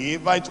likewise a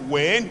Levite,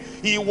 when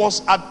he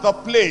was at the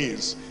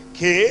place,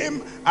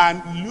 came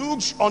and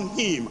looked on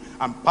him,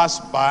 and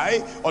passed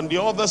by on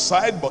the other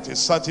side. But a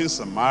certain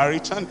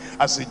Samaritan,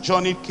 as he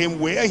journeyed, came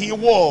where he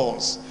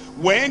was.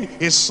 When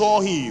he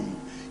saw him,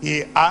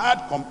 he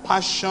had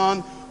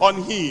compassion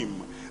on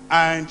him,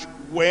 and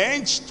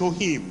went to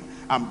him,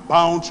 and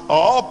bound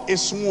up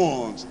his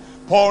wounds,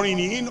 pouring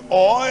in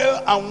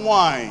oil and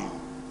wine,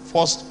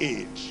 first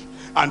aid,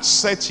 and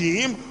set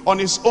him on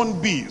his own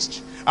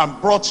beast, and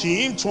brought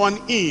him to an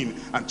inn,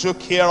 and took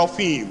care of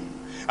him.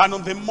 And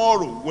on the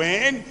morrow,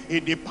 when he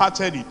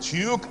departed, he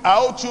took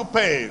out 2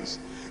 pence,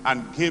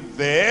 and gave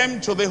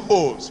them to the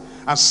host,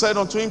 and said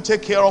unto him,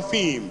 take care of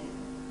him.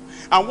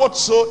 And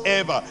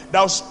whatsoever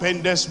thou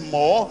spendest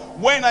more,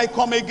 when I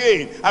come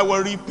again, I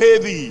will repay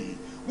thee.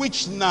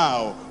 Which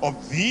now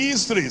of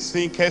these 3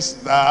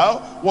 thinkest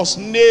thou was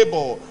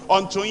neighbor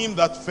unto him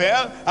that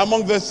fell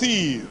among the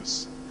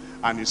thieves?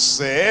 And he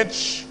said,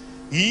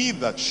 he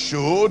that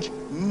showed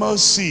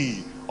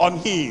mercy on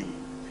him.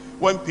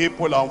 When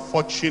people are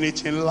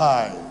unfortunate in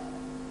life,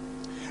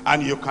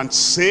 and you can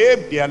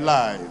save their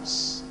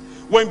lives,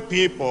 when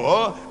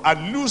people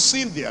are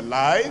losing their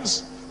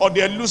lives, or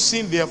they're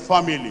losing their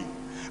family,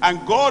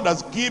 and God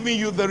has given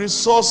you the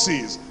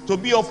resources to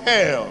be of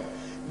help,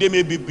 they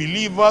may be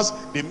believers,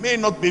 they may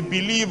not be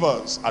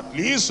believers. At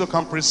least you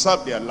can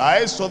preserve their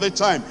lives so the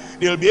time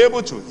they'll be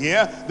able to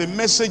hear the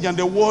message and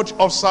the word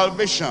of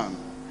salvation.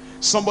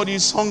 Somebody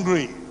is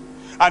hungry,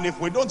 and if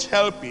we don't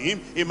help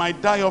him, he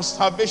might die of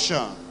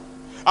starvation.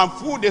 And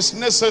food is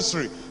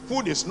necessary.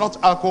 Food is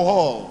not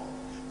alcohol.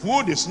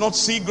 Food is not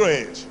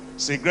cigarette.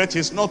 Cigarette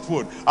is not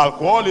food.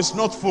 Alcohol is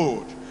not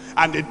food.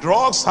 And the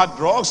drugs are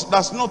drugs,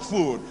 that's not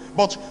food.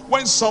 But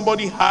when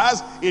somebody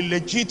has a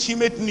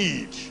legitimate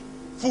need,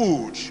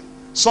 food,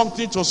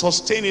 something to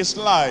sustain his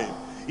life,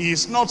 he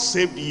is not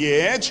saved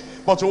yet,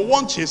 but he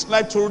wants his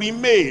life to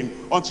remain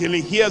until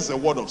he hears the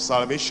word of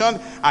salvation,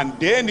 and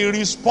then he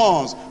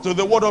responds to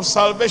the word of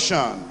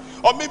salvation.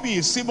 Or maybe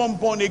he's even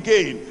born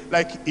again,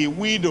 like a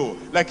widow,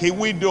 like a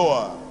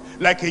widower,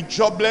 like a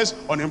jobless,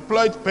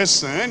 unemployed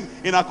person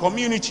in our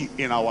community,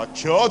 in our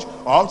church,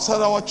 or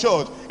outside our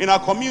church, in our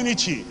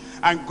community.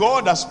 And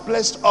God has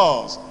blessed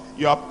us.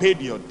 You have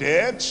paid your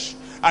debt,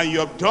 and you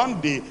have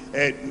done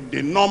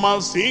the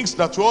normal things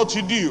that you ought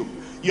to do.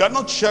 You are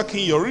not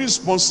shirking your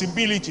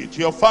responsibility to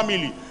your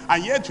family,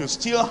 and yet you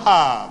still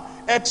have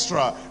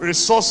extra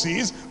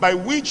resources by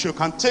which you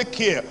can take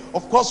care.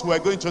 Of course, we're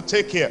going to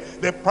take care.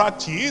 The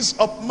practice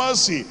of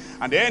mercy.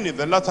 And then in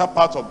the latter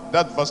part of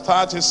that verse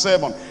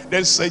 37,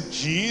 then said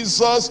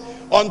Jesus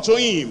unto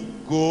him,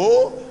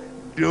 go,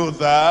 do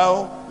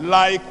thou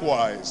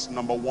likewise.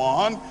 Number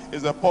 1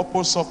 is the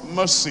purpose of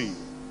mercy.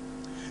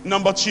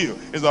 Number 2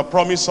 is the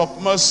promise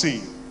of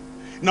mercy.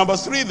 Number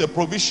 3, the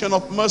provision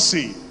of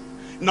mercy.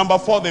 Number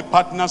 4, the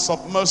partners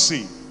of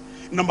mercy.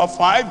 Number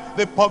 5,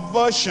 the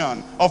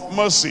perversion of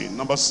mercy.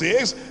 Number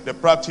 6, the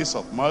practice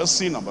of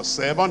mercy. Number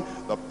 7,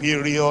 the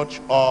period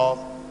of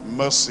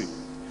mercy.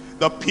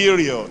 The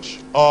period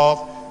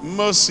of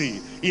mercy.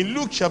 In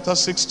Luke chapter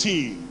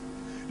 16,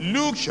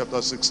 Luke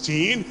chapter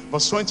 16,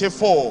 verse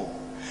 24.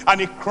 And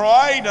he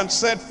cried and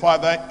said,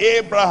 Father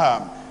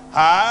Abraham,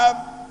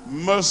 have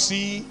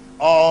mercy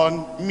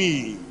on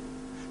me.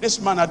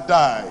 This man had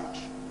died.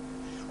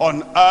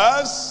 On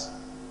us,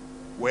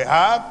 we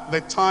have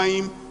the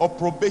time of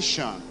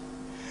probation.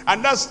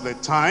 And that's the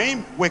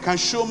time we can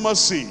show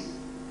mercy.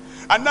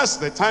 And that's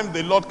the time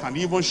the Lord can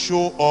even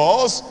show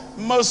us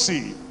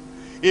mercy.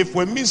 If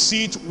we miss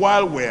it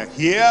while we're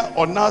here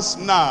on us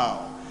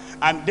now,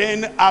 and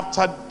then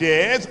after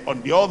death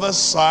on the other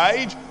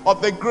side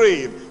of the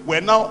grave,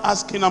 we're now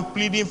asking and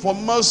pleading for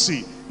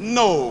mercy.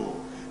 No.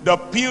 The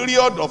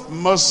period of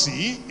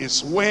mercy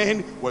is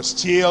when we're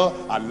still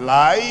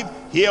alive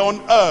here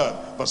on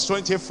earth. Verse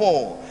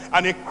 24.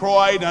 And he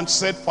cried and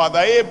said, Father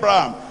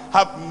Abraham,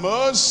 have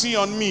mercy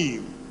on me,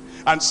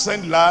 and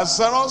send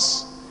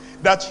Lazarus,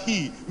 that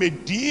he may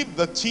dip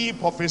the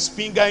tip of his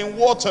finger in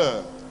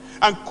water,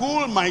 and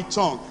cool my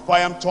tongue, for I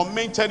am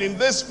tormented in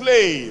this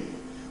flame.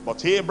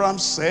 But Abraham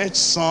said,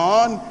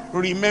 Son,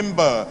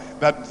 remember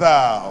that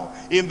thou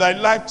in thy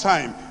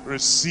lifetime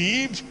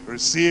receives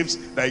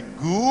thy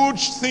good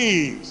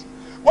things.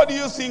 What do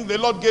you think the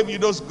Lord gave you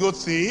those good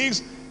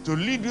things? To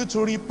lead you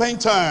to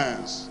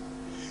repentance.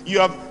 You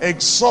have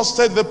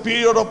exhausted the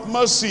period of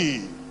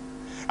mercy,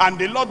 and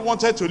the Lord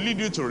wanted to lead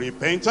you to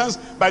repentance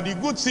by the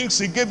good things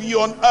he gave you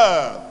on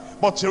earth.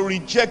 but you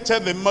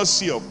rejected the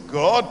mercy of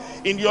God.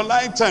 In your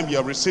lifetime, you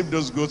have received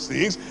those good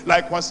things.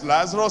 Likewise,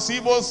 Lazarus,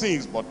 evil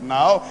things. But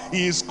now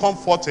he is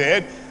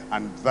comforted,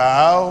 and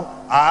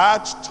thou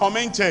art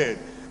tormented.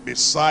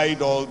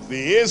 Beside all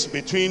this,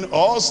 between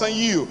us and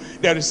you,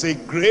 there is a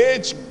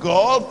great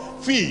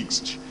gulf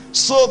fixed,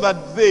 so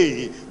that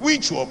they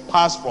which will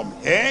pass from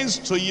hence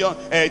to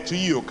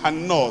you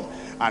cannot,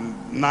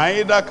 and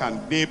neither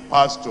can they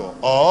pass to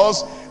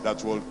us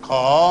that will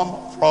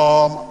come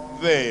from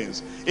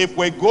thence. If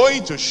we're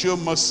going to show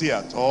mercy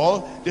at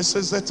all, this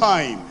is the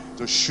time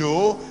to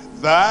show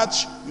that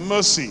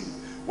mercy.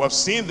 We've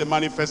seen the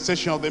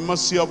manifestation of the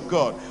mercy of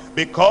God.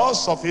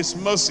 Because of his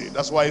mercy,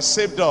 that's why he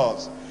saved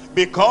us.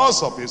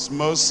 Because of his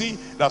mercy,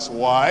 that's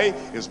why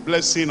he's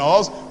blessing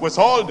us with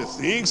all the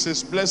things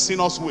he's blessing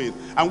us with.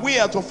 And we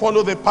are to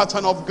follow the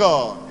pattern of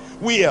God.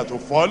 We are to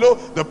follow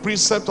the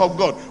precept of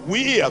God.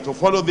 We are to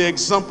follow the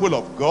example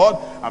of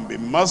God and be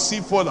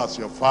merciful as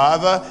your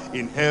Father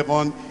in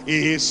heaven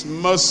is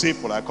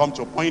merciful. I come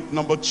to point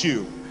number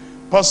 2.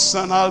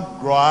 Personal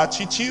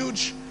gratitude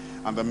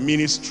and the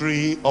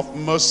ministry of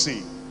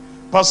mercy.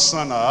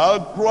 Personal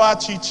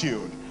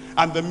gratitude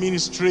and the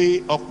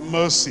ministry of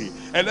mercy.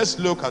 And let's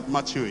look at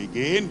Matthew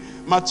again.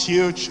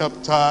 Matthew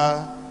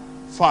chapter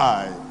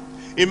 5.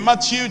 In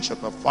Matthew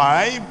chapter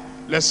 5,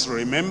 let's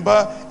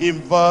remember in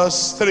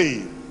verse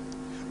 3.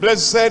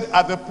 Blessed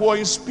are the poor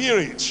in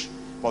spirit,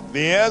 for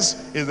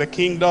theirs is the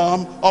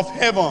kingdom of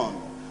heaven.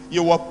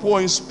 You were poor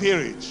in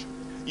spirit.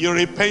 You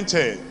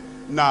repented.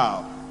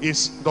 Now,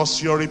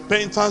 does your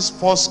repentance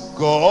force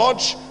God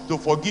to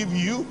forgive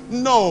you?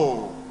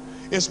 No.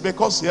 It's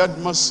because he had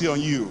mercy on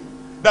you.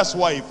 That's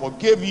why he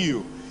forgave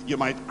you. You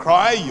might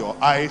cry your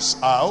eyes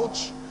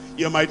out.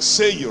 You might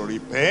say you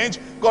repent.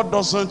 God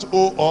doesn't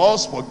owe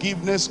us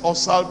forgiveness or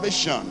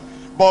salvation.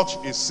 But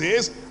he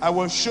says, I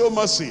will show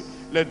mercy.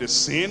 Let the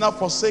sinner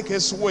forsake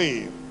his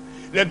way.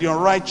 Let the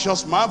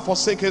unrighteous man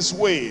forsake his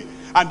way.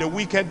 And the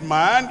wicked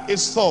man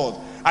his thought.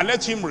 And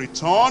let him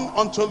return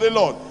unto the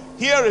Lord.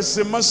 Here is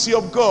the mercy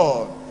of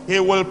God. He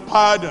will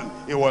pardon.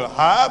 He will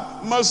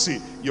have mercy.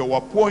 You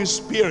were poor in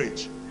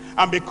spirit.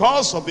 And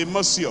because of the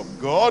mercy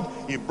of God,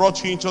 he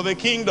brought you into the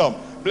kingdom.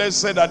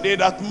 Blessed are they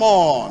that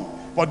mourn,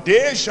 for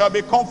they shall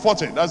be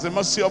comforted. That's the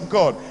mercy of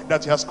God,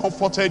 that he has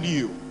comforted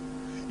you.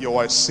 You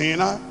were a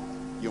sinner.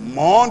 You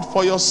mourned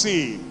for your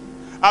sin.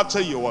 After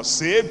you were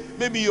saved,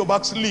 maybe you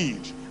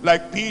backslid.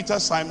 Like Peter,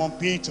 Simon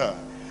Peter.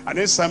 And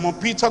then Simon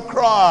Peter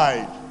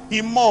cried.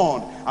 He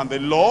mourned. And the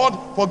Lord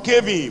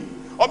forgave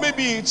him. Or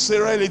maybe it's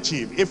a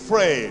relative, a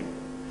friend,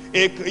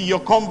 your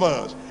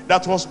convert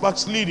that was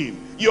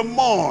backsliding. You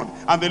mourned,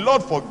 and the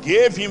Lord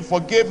forgave him,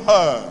 forgave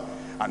her,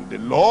 and the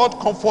Lord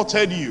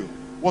comforted you.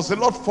 Was the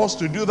Lord forced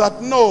to do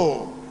that?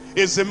 No.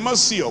 It's the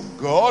mercy of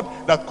God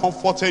that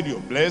comforted you.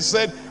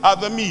 Blessed are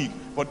the meek,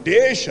 for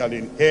they shall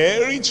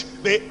inherit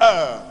the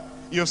earth.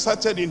 You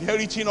started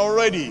inheriting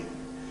already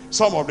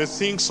some of the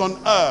things on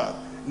earth.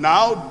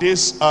 Now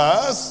this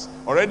earth,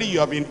 already you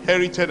have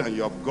inherited, and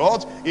you have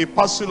got a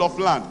parcel of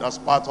land. That's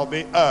part of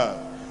the earth.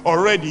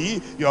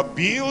 Already you have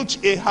built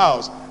a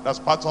house. That's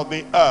part of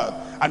the earth.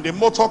 And the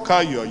motor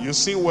car you're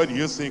using, where do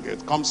you think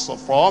it comes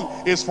from?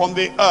 It's from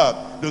the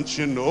earth. Don't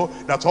you know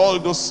that all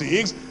those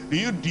things, do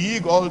you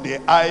dig all the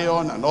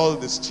iron and all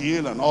the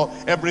steel and all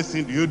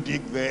everything? Do you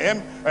dig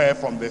them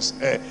from this?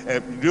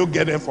 Do you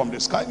get them from the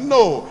sky?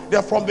 No,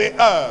 they're from the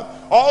earth.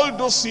 All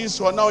those things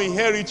you are now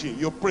inheriting.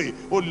 You pray,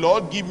 oh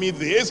Lord, give me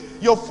this.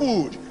 Your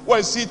food, where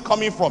is it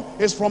coming from?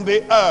 It's from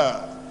the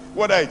earth.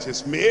 Whether it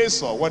is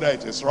maize, or whether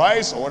it is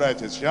rice, or whether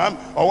it is yam,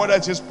 or whether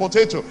it is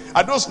potato.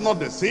 Are those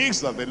not the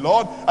things that the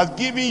Lord has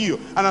given you?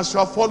 And as you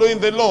are following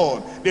the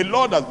Lord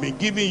has been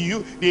giving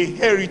you the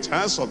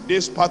inheritance of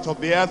this part of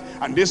the earth,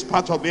 and this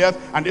part of the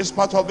earth, and this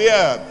part of the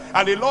earth.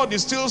 And the Lord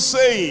is still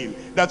saying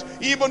that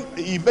even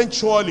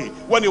eventually,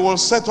 when he will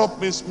set up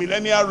this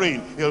millennial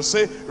reign, he'll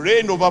say,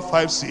 reign over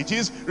 5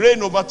 cities,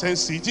 reign over 10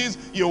 cities,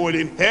 you will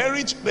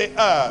inherit the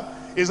earth.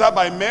 Is that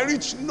by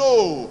merit?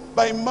 No,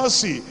 by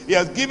mercy. He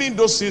has given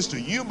those things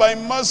to you by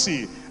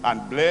mercy.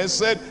 And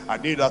blessed are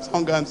they that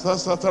hunger and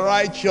thirst after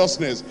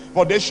righteousness,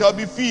 for they shall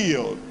be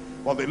filled.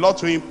 For the Lord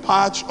to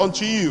impart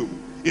unto you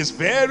his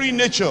very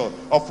nature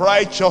of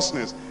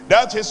righteousness.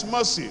 That is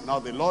mercy. Now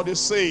the Lord is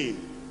saying,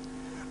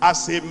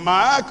 as a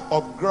mark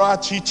of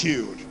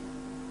gratitude,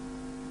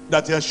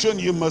 that he has shown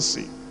you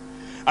mercy,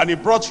 and he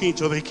brought you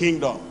into the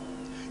kingdom.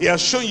 He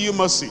has shown you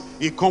mercy.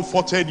 He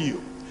comforted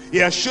you. He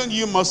has shown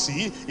you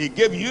mercy. He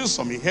gave you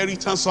some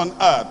inheritance on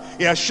earth.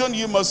 He has shown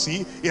you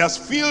mercy. He has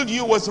filled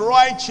you with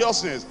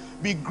righteousness.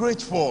 Be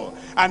grateful.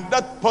 And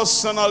that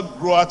personal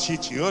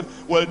gratitude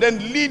will then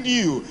lead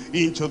you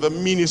into the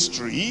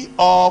ministry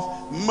of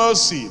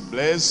mercy.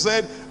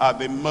 Blessed are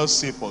the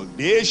merciful.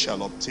 They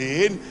shall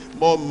obtain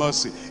more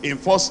mercy. In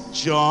 1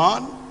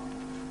 John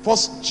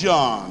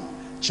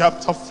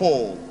chapter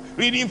 4,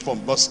 reading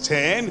from verse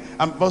 10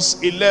 and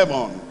verse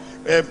 11.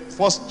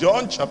 1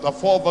 John chapter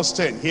 4 verse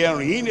 10.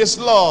 Herein is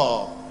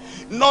love,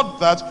 not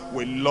that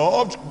we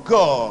loved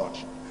God,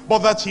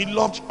 but that he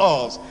loved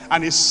us,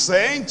 and he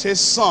sent his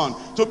son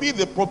to be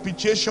the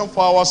propitiation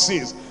for our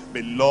sins.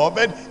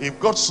 Beloved, if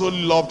God so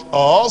loved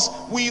us,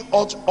 we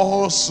ought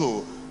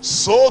also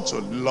so to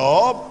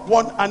love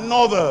one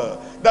another.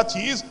 That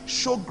is,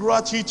 show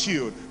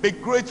gratitude, be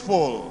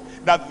grateful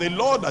that the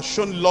Lord has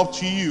shown love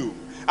to you,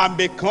 and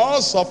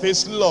because of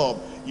his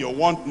love, you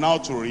want now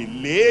to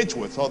relate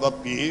with other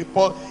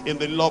people in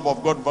the love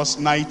of God. Verse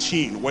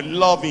 19, we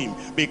love him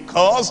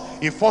because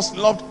he first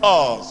loved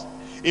us.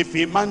 If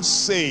a man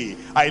say,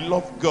 I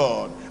love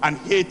God, and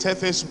hateth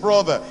his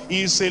brother,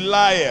 he is a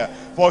liar.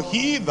 For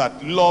he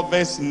that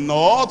loveth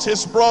not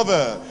his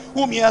brother,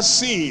 whom he has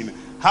seen,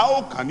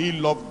 how can he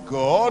love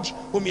God,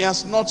 whom he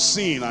has not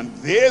seen? And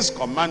this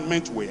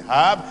commandment we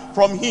have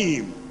from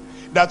him,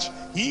 that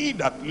he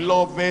that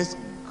loveth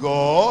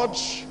God,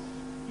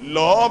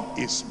 love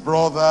his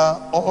brother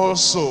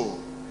also.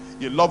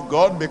 You love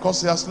God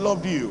because he has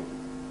loved you.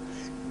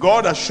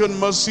 God has shown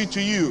mercy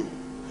to you.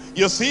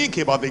 You think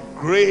about the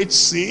great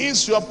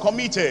sins you have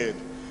committed,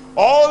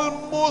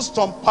 almost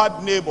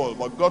unpardonable,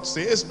 but God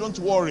says, don't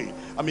worry,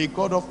 I'm a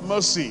God of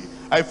mercy,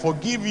 I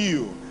forgive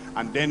you.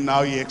 And then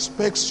now he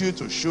expects you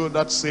to show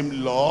that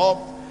same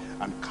love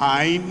and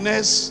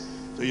kindness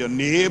to your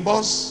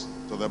neighbors,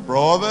 to the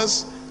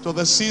brothers, to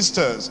the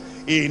sisters.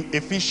 In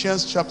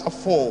Ephesians chapter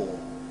 4,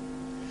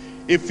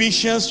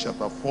 Ephesians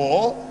chapter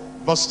 4,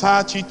 verse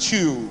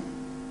 32.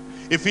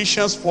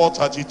 Ephesians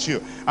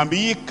 4:32. And be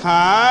ye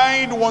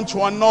kind one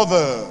to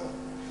another,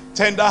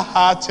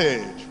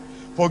 tender-hearted,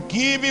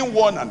 forgiving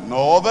one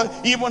another,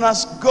 even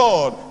as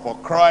God, for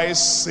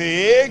Christ's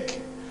sake,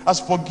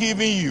 has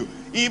forgiven you.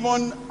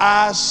 Even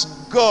as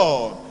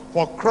God,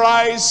 for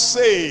Christ's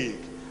sake,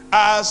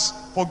 has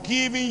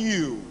forgiven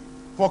you.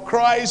 For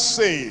Christ's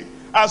sake,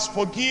 has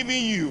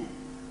forgiven you.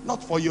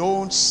 Not for your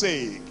own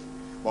sake,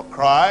 but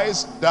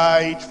Christ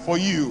died for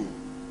you.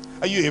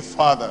 Are you a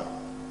father?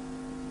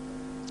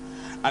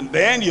 And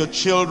then your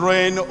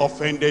children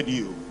offended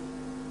you.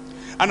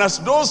 And as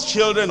those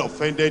children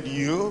offended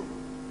you,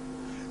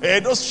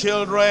 those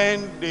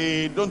children,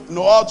 they don't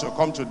know how to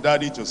come to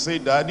daddy to say,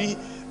 Daddy,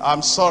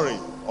 I'm sorry,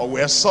 or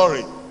we're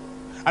sorry.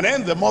 And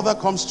then the mother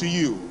comes to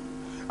you,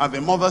 and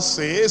the mother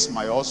says,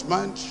 my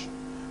husband,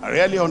 I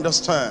really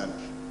understand.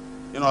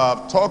 You know,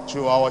 I've talked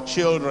to our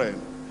children.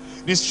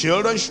 These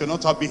children should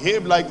not have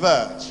behaved like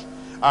that.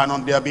 And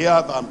on their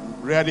behalf, I'm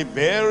really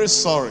very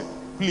sorry.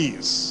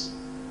 Please,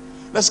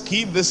 let's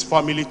keep this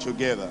family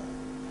together.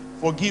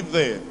 Forgive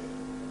them,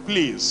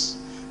 please.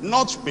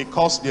 Not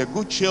because they're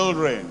good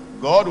children.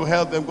 God will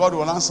help them. God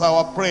will answer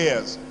our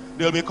prayers.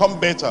 They'll become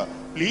better.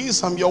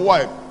 Please, I'm your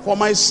wife. For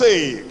my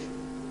sake.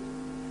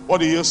 What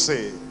do you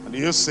say? Do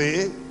you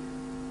say,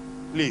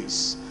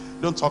 please,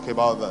 don't talk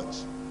about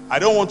that. I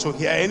don't want to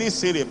hear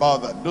anything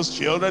about that. Those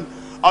children,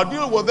 I'll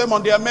deal with them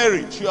on their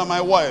marriage. You are my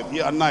wife.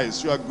 You are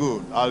nice. You are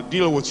good. I'll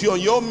deal with you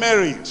on your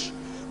marriage.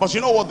 But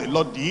you know what the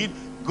Lord did?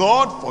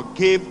 God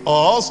forgave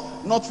us,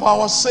 not for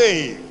our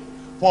sake,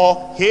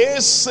 for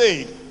his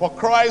sake, for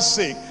Christ's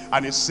sake.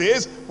 And it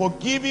says,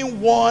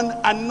 forgiving one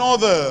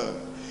another,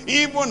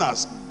 even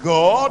as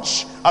God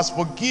has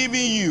forgiven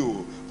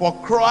you, for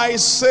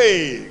Christ's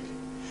sake.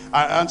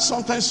 And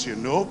sometimes, you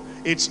know,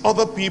 it's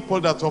other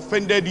people that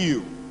offended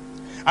you.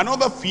 And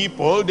other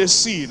people, they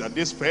see that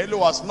this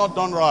fellow has not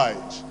done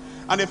right.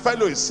 And the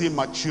fellow is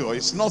immature.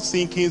 He's not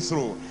thinking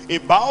through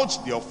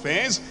about the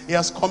offense he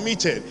has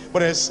committed.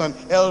 But as an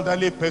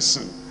elderly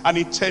person, an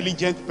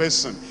intelligent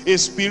person, a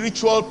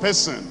spiritual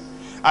person,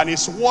 and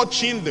he's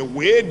watching the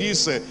way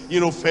this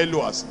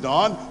fellow has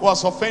done, who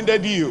has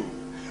offended you.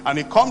 And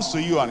he comes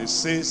to you and he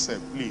says,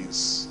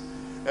 please,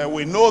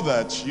 we know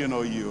that,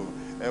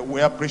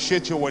 we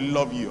appreciate you, we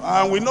love you.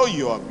 And we know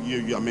you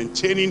are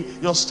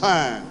maintaining your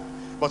stand.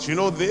 But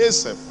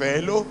this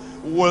fellow,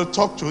 will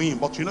talk to him.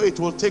 But it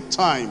will take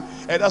time.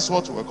 And that's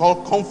what we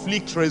call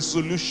conflict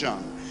resolution.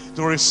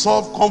 To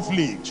resolve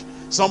conflict.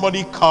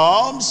 Somebody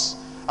comes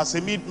as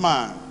a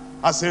midman,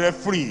 as a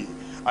referee.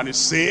 And he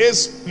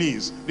says,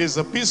 please, there's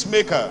a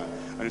peacemaker.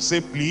 And he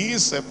says,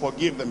 please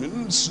forgive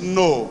them.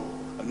 No,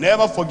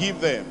 never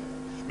forgive them.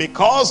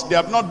 Because they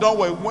have not done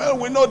well. Well,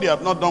 we know they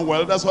have not done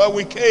well. That's why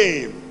we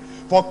came.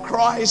 For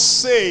Christ's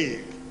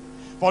sake.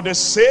 For the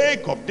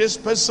sake of this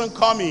person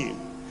coming.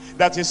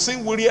 That is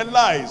sin, we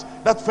realize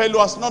that fellow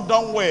has not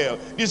done well.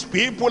 These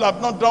people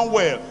have not done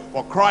well.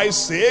 For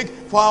Christ's sake,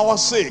 for our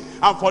sake,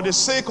 and for the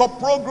sake of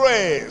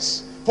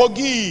progress.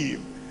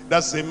 Forgive.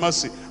 That's the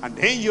mercy. And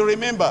then you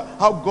remember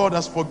how God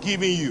has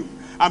forgiven you.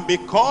 And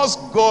because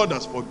God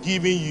has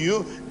forgiven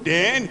you,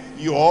 then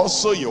you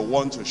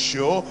want to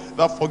show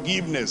that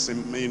forgiveness.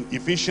 In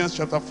Ephesians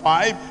chapter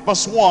 5,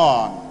 verse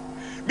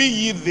 1. Be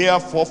ye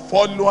therefore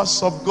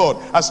followers of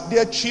God as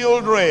dear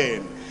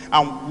children,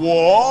 and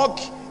walk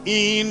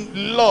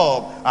in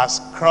love, as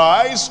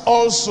Christ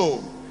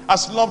also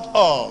has loved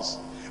us,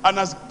 and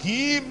has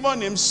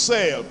given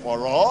himself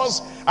for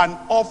us an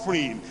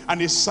offering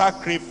and a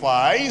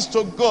sacrifice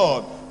to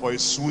God for a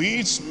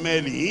sweet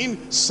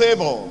smelling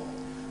savor.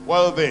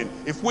 Well then,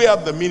 if we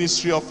have the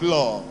ministry of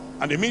love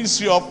and the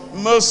ministry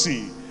of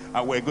mercy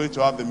And we're going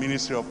to have the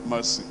ministry of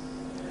mercy.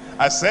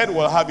 I said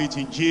we'll have it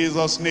in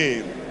Jesus'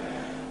 name.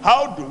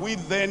 How do we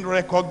then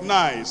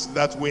recognize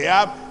that we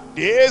have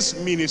this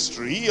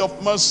ministry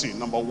of mercy?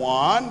 Number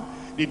one,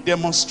 the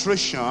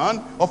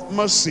demonstration of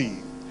mercy.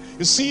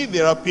 You see,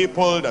 there are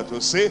people that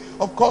will say,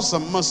 of course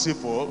I'm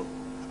merciful.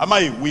 Am I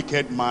a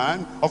wicked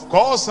man? Of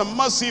course I'm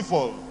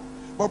merciful.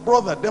 But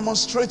brother,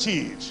 demonstrate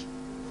it.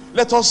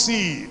 Let us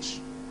see it.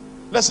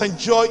 Let's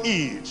enjoy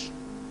it.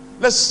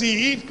 Let's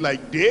see it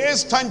like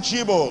this,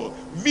 tangible,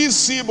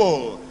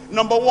 visible.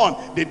 Number one,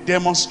 the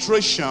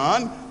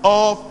demonstration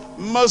of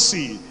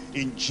mercy.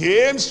 In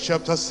James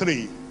chapter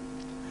 3.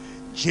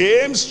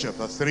 James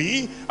chapter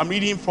 3, I'm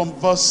reading from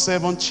verse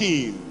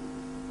 17.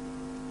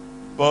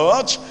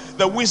 But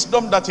the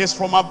wisdom that is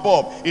from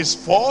above is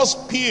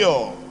first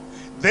pure,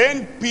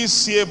 then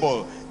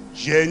peaceable,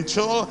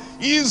 gentle,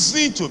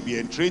 easy to be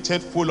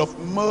entreated, full of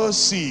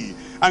mercy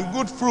and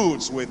good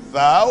fruits,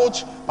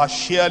 without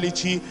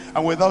partiality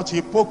and without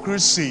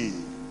hypocrisy.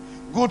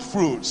 Good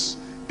fruits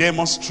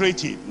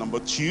demonstrated. Number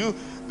two,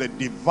 the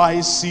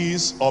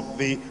devices of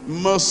the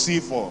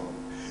merciful.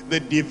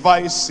 The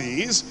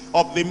devices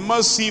of the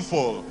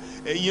merciful.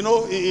 You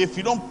know, if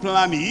you don't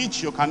plan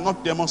it, you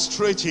cannot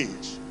demonstrate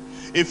it.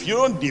 If you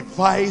don't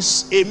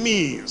devise a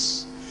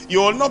means, you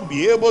will not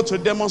be able to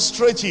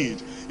demonstrate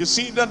it. You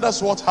see,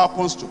 that's what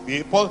happens to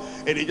people,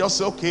 and they just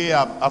say, okay,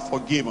 I'm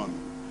forgiven,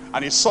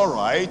 and it's all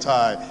right.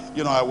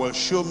 I will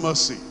show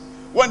mercy.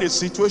 When the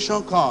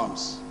situation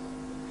comes,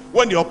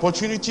 when the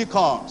opportunity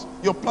comes,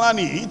 you plan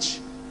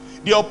it.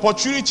 The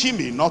opportunity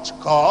may not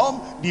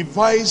come.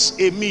 Devise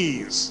a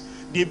means,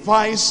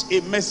 devise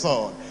a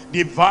method,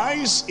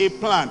 devise a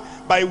plan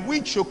by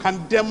which you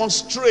can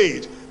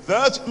demonstrate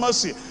that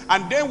mercy.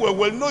 And then we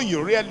will know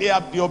you really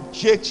have the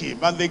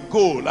objective and the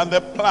goal and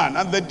the plan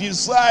and the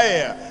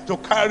desire to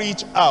carry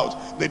it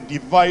out. The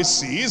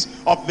devices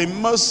of the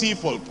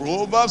merciful.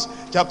 Proverbs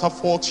chapter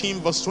 14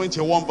 verse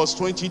 21 verse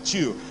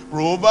 22.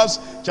 Proverbs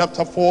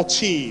chapter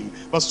 14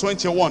 verse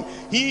 21.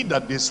 He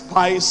that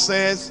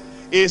despiseth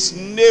his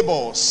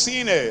neighbor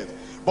sinneth,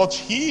 but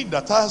he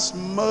that has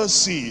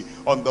mercy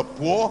on the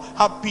poor,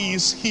 happy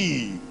is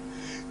he.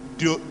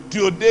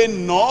 Do they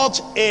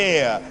not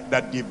err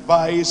that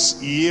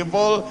devise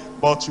evil?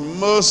 But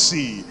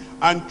mercy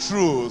and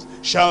truth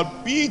shall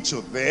be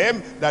to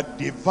them that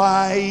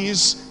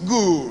devise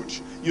good.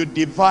 You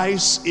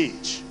devise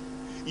it.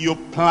 You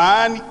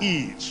plan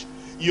it.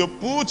 You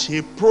put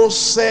a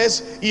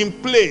process in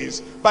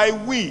place by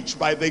which,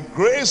 by the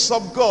grace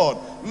of God,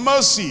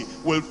 mercy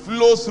will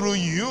flow through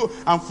you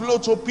and flow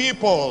to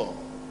people.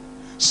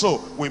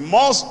 So we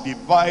must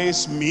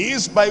devise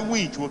means by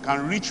which we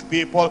can reach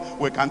people,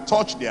 we can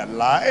touch their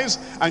lives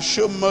and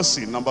show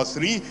mercy. Number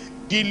three,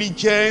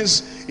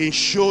 diligence in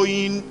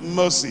showing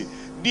mercy.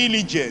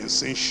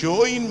 Diligence in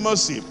showing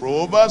mercy.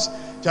 Proverbs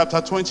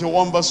chapter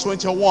 21 verse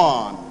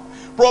 21.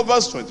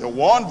 Proverbs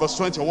 21 verse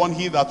 21.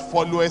 He that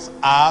followeth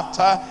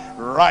after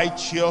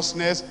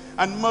righteousness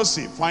and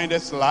mercy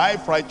findeth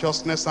life,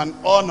 righteousness and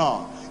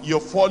honor. You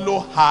follow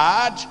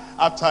hard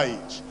after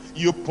it.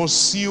 You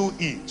pursue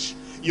it.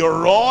 You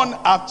run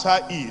after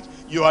it.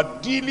 You are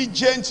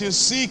diligent in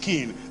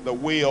seeking the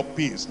way of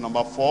peace.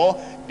 Number four,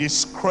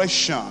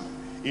 discretion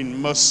in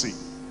mercy.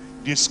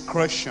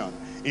 Discretion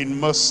in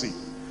mercy.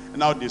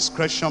 Now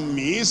discretion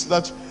means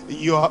that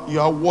you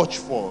are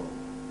watchful.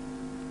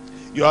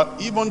 You are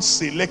even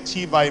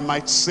selective, I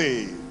might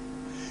say.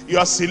 You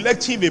are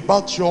selective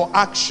about your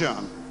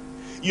action.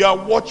 You are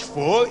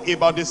watchful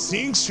about the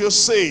things you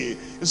say.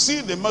 You see,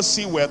 the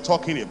mercy we're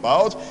talking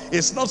about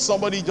is not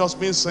somebody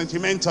just being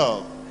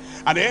sentimental.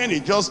 And then he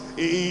goes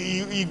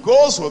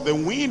with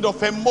the wind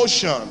of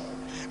emotion.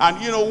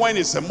 And you know, when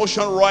his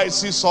emotion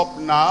rises up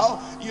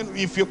now,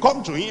 if you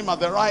come to him at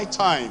the right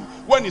time,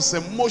 when his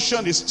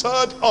emotion is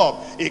stirred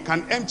up, he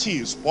can empty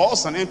his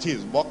purse and empty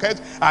his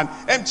bucket and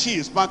empty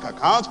his bank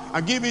account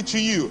and give it to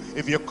you.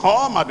 If you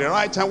come at the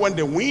right time when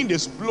the wind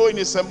is blowing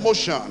his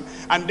emotion,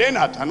 and then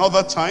at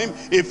another time,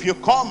 if you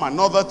come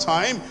another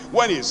time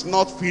when he's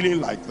not feeling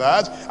like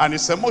that and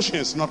his emotion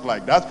is not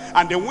like that,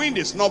 and the wind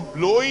is not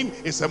blowing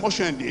his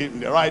emotion in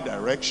the right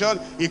direction,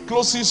 he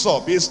closes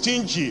up, he's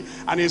stingy,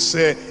 and he's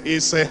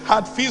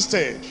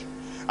hard-fisted.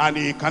 And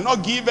he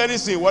cannot give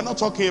anything. We're not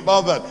talking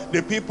about that.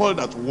 The people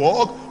that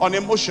walk on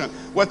emotion.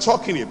 We're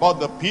talking about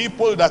the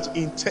people that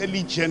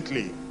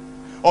intelligently,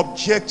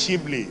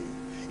 objectively,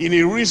 in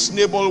a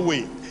reasonable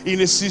way, in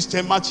a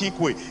systematic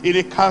way, in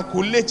a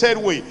calculated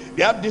way,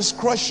 they have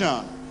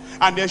discretion.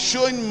 And they're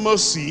showing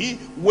mercy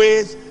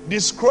with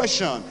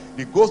discretion.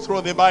 They go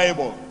through the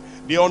Bible.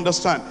 They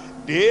understand,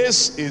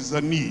 this is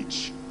the need.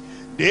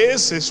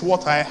 This is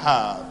what I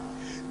have.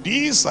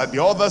 These are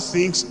the other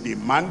things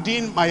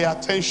demanding my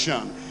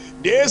attention.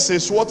 This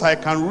is what I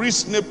can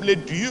reasonably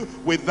do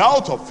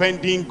without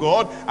offending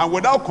God and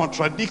without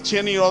contradicting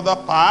any other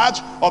part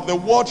of the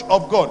word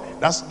of God.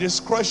 That's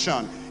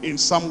discretion. In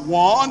Psalm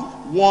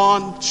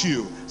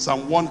 1:1-2,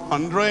 Psalm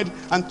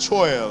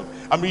 112.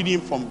 I'm reading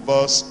from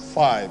verse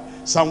 5.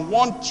 Psalm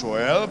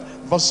 112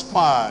 verse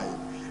 5.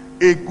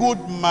 A good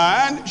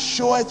man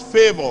showeth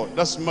favor,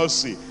 that's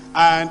mercy,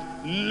 and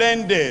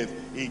lendeth.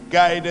 He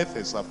guideth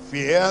his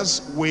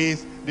affairs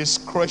with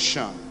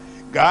discretion.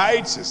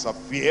 Guides his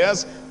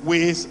affairs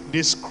with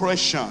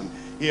discretion.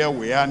 Here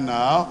we are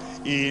now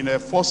in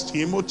 1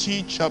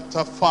 Timothy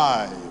chapter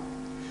 5.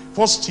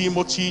 1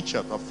 Timothy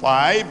chapter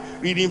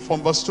 5, reading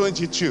from verse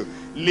 22.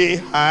 Lay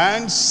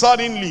hands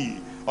suddenly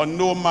on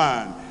no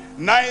man,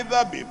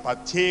 neither be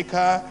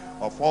partaker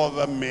of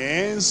other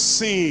men's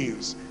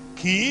sins.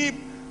 Keep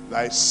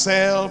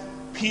thyself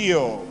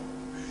pure.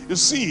 You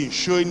see,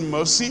 showing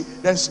mercy,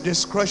 there's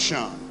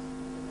discretion.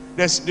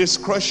 There's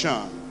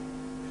discretion.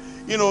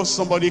 You know,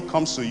 somebody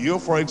comes to you,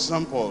 for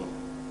example,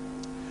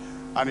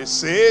 and he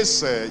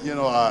says,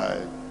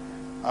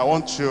 I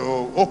want to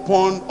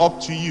open up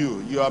to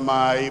you. You are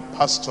my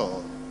pastor.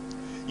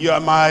 You are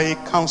my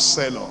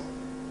counselor.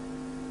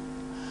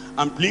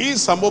 And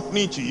please, I'm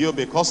opening to you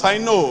because I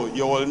know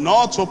you will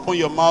not open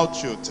your mouth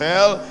to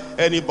tell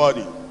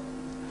anybody.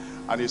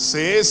 And he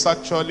says,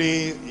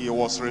 actually, he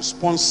was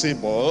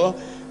responsible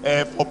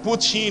for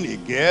putting a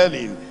girl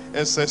in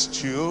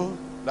SS2,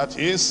 that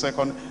is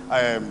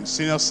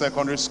senior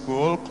secondary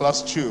school,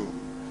 class 2.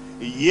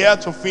 A year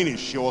to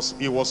finish, he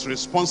was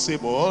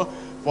responsible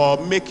for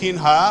making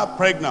her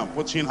pregnant,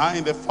 putting her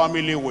in the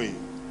family way.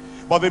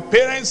 But the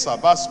parents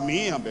have asked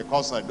me, and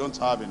because I don't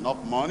have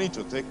enough money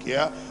to take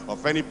care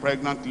of any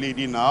pregnant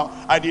lady now,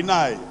 I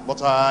deny.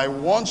 But I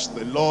want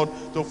the Lord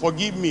to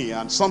forgive me,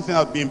 and something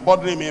has been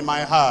bothering me in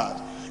my heart,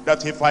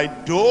 that if I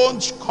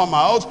don't come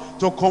out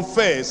to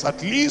confess,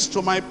 at least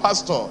to my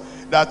pastor,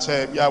 that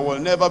I will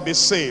never be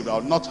saved, I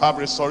will not have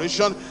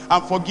restoration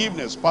and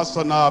forgiveness.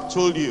 Pastor, now I've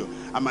told you,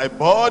 and my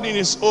burden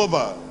is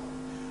over.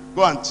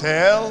 Go and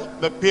tell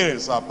the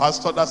parents,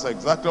 Pastor, that's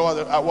exactly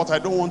what I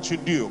don't want to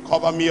do.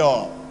 Cover me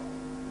up.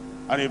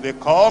 And if they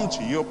come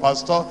to you,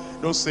 Pastor,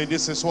 don't say,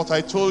 this is what I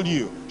told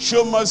you.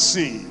 Show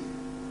mercy.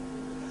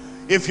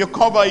 If you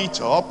cover it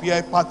up, you're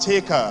a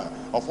partaker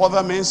of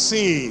other men's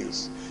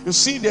sins. You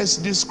see, there's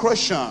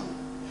discretion.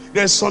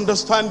 There's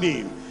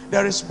understanding.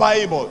 There is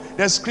Bible.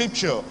 There's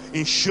scripture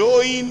in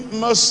showing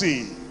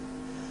mercy.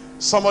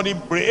 Somebody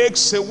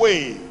breaks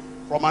away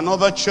from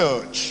another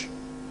church.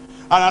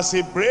 And as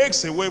he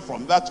breaks away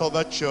from that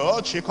other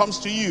church, he comes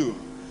to you.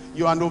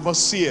 You're an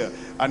overseer.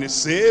 And he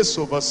says,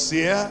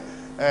 overseer,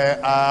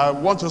 I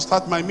want to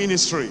start my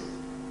ministry.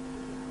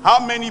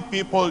 How many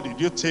people did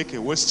you take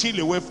away, steal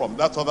away from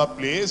that other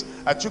place?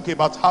 I took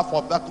about half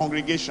of that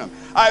congregation.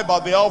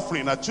 About the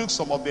offering, I took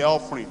some of the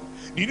offering.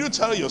 Did you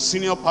tell your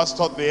senior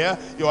pastor there,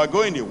 you are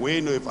going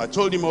away? No, if I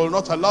told him, he will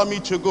not allow me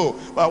to go.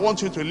 But I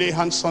want you to lay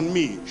hands on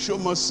me. Show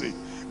mercy.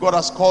 God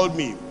has called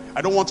me.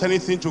 I don't want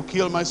anything to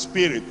kill my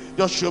spirit.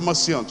 Just show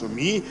mercy unto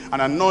me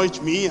and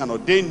anoint me and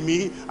ordain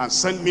me and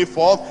send me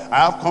forth. I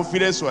have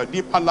confidence to a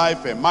deeper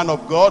life. A man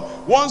of God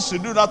wants to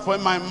do that for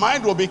him. My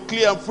mind will be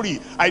clear and free.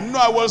 I know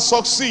I will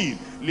succeed.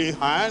 Lay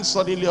hands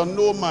suddenly on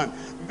no man.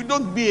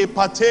 Don't be a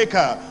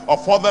partaker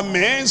of other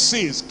men's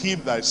sins.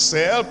 Keep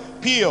thyself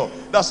pure.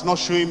 That's not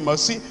showing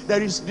mercy.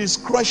 There is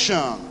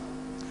discretion,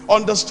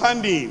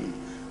 understanding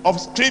of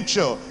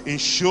scripture in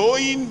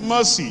showing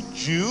mercy.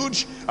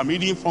 Jude, I'm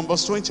reading from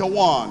verse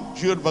 21.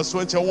 Jude verse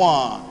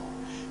 21.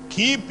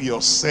 Keep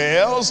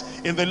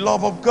yourselves in the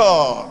love of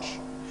God,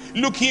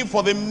 looking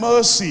for the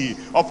mercy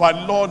of our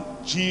Lord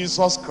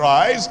Jesus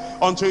Christ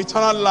unto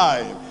eternal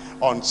life.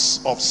 Of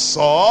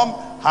some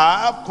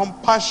have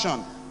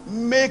compassion,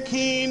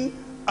 making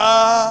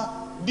a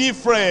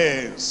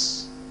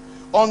difference.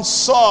 On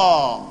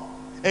some,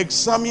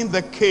 examine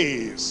the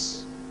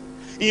case,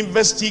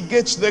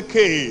 investigate the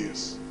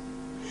case,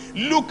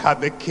 look at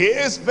the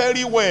case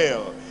very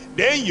well.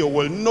 Then you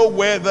will know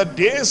whether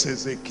this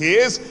is the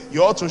case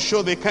you ought to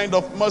show the kind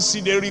of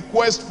mercy they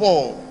request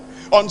for.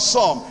 On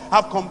some,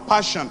 have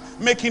compassion,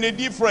 making a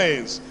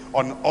difference.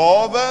 On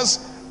others,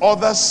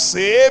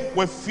 save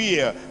with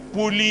fear,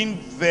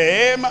 pulling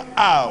them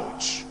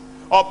out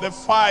of the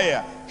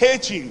fire,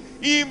 hating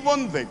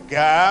even the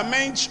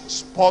garment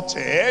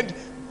spotted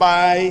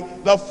by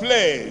the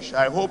flesh.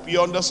 I hope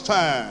you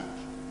understand.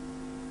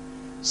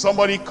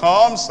 Somebody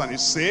comes and he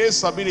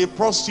says, I've been a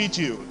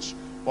prostitute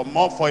for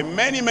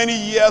many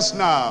years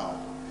now.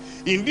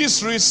 In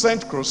this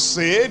recent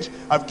crusade,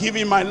 I've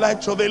given my life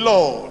to the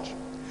Lord.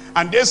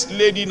 And this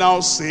lady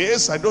now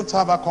says, I don't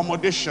have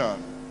accommodation.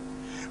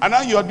 And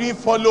now you're doing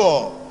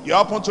follow-up. You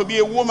happen to be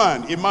a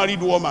woman, a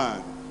married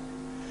woman.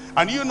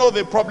 And you know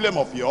the problem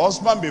of your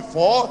husband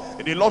before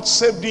the Lord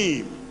saved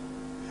him.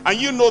 And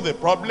you know the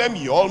problem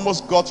you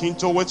almost got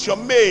into with your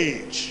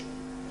mate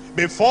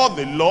before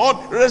the Lord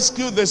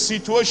rescued the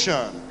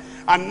situation.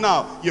 And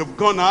now you've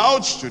gone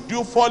out to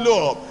do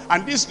follow-up.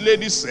 And this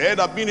lady said,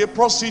 I've been a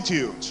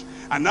prostitute.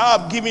 And now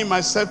I've given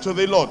myself to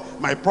the Lord.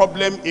 My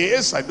problem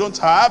is I don't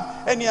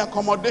have any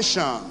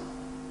accommodation.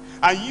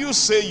 And you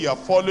say you are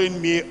following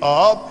me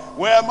up.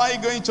 Where am I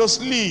going to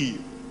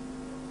sleep?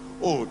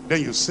 Oh,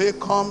 then you say,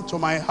 come to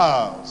my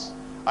house.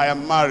 I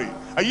am married.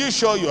 Are you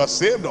sure you are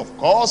saved? Of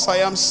course I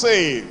am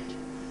saved.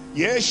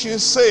 Yes, you're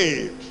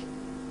saved.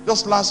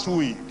 Just last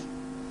week.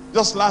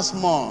 Just last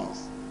month.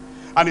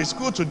 And it's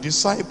good to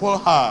disciple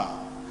her.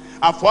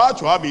 And for her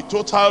to have a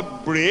total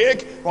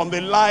break from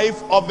the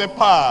life of the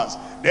past.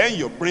 Then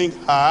you bring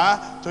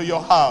her to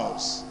your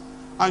house.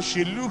 And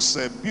she looks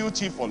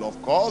beautiful, of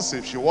course.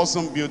 If she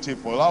wasn't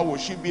beautiful, how would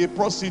she be a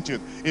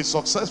prostitute? A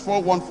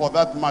successful one for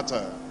that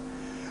matter.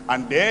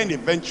 And then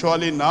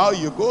eventually now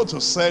you go to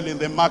sell in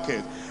the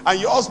market. And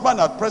your husband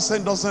at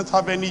present doesn't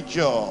have any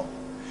job.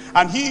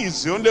 And he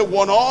is the only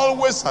one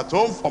always at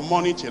home from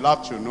morning till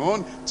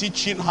afternoon,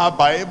 teaching her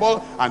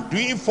Bible and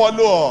doing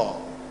follow-up.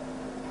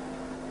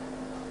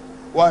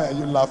 Why are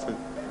you laughing?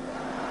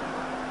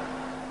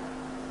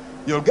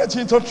 You'll get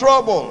into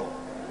trouble.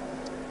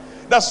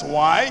 That's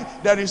why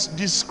there is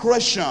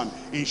discretion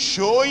in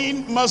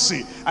showing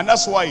mercy. And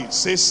that's why it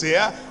says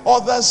here,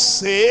 others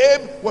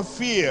saved with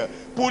fear,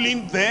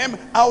 pulling them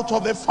out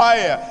of the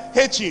fire,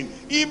 hating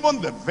even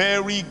the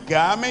very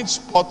garments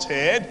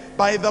spotted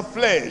by the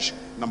flesh.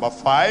 Number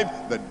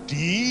 5, the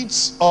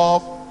deeds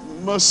of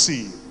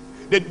mercy.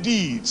 The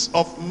deeds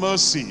of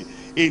mercy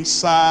in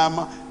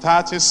Psalm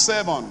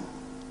 37.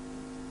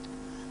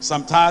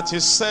 Psalm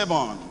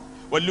 37.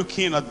 We're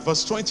looking at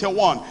verse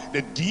 21.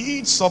 The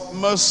deeds of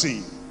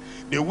mercy.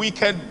 The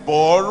wicked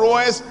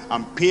borroweth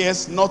and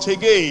payeth not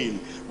again,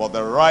 but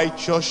the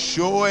righteous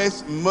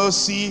showeth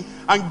mercy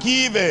and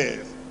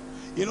giveth.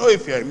 You know,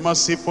 if you're a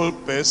merciful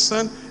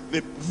person,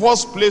 the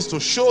first place to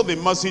show the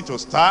mercy to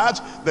start,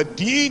 the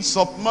deeds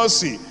of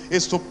mercy,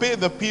 is to pay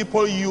the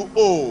people you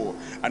owe.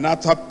 And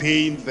after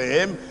paying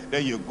them,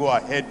 then you go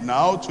ahead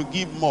now to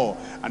give more.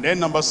 And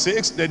then number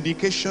 6,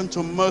 dedication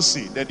to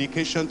mercy.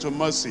 Dedication to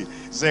mercy.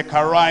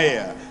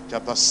 Zechariah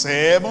chapter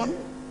 7.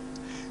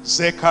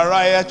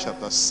 Zechariah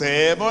chapter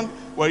 7.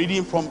 We're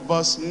reading from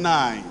verse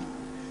 9.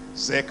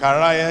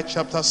 Zechariah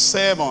chapter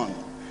 7.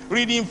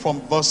 Reading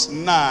from verse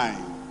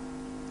 9.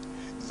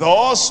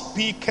 Thus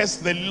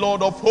speaketh the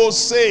Lord of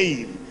hosts,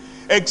 saying,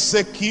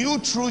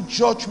 execute true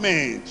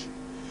judgment,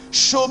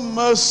 show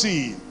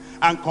mercy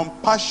and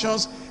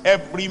compassions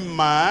every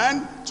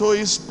man to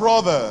his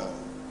brother,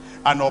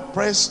 and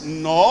oppress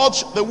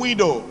not the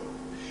widow,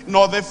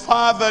 nor the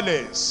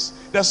fatherless,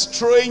 the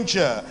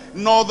stranger,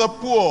 nor the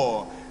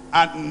poor,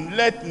 and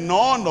let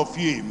none of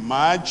you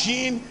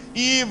imagine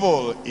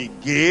evil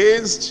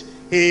against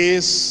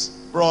his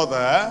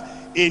brother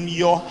in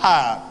your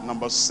heart.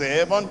 Number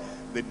 7,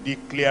 the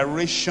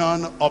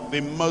declaration of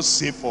the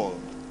merciful.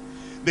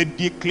 The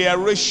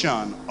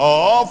declaration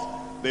of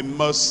the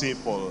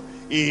merciful.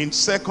 In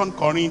 2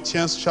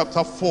 Corinthians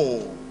chapter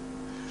 4.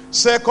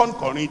 2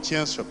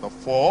 Corinthians chapter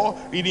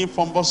 4, reading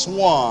from verse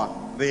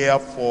 1.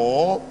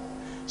 Therefore,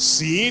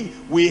 seeing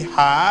we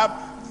have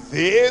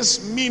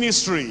this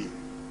ministry,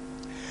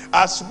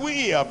 as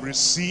we have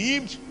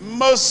received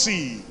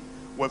mercy,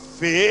 we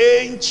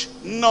faint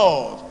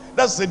not.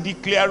 That's the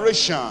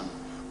declaration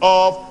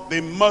of the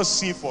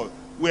merciful.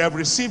 We have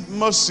received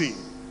mercy.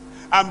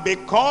 And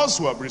because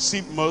we have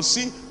received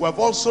mercy, we have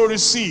also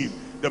received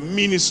the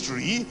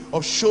ministry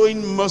of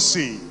showing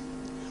mercy,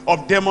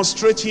 of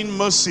demonstrating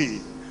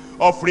mercy,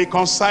 of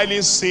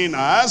reconciling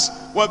sinners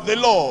with the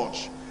Lord.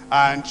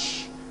 And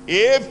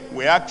if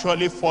we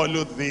actually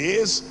follow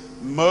this,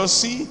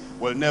 mercy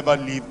will never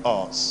leave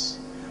us.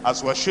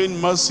 As we're showing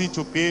mercy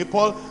to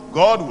people,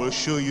 God will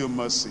show you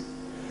mercy.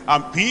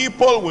 And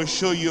people will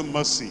show you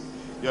mercy.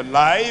 Your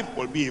life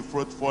will be a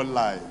fruitful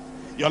life.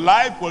 Your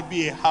life will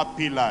be a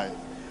happy life.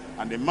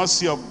 And the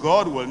mercy of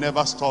God will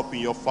never stop in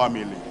your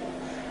family.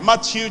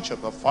 Matthew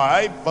chapter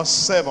 5 verse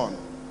 7.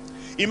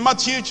 In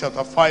Matthew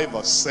chapter 5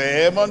 verse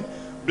 7,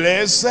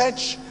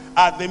 blessed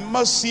are the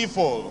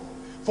merciful,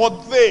 for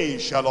they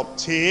shall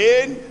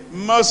obtain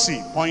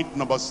mercy. Point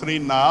number 3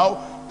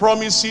 now,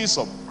 promises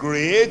of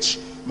great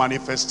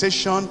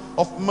manifestation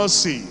of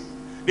mercy.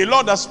 The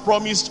Lord has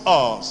promised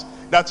us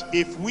that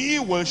if we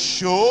will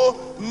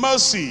show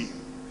mercy,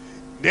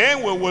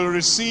 then we will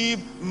receive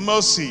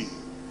mercy.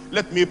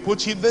 Let me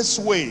put it this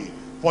way,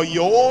 for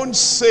your own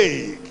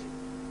sake,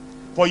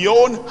 for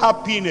your own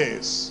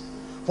happiness,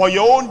 for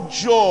your own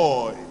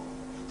joy,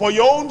 for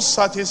your own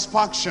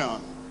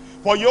satisfaction,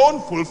 for your own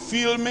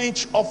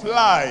fulfillment of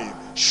life,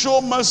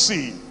 show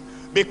mercy.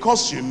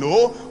 Because you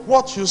know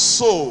what you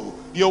sow,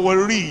 you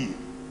will reap.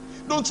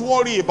 Don't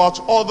worry about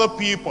other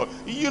people.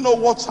 You know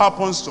what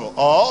happens to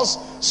us?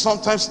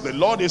 Sometimes the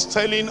Lord is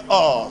telling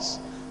us,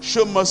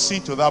 show mercy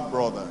to that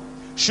brother.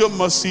 Show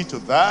mercy to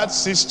that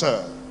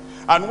sister.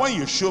 And when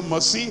you show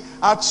mercy,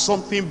 add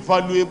something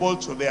valuable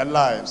to their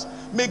lives.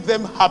 Make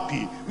them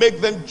happy.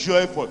 Make them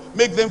joyful.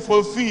 Make them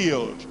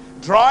fulfilled.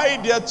 Dry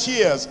their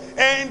tears.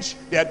 End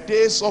their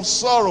days of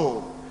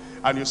sorrow.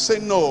 And you say,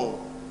 no,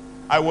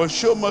 I will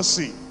show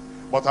mercy,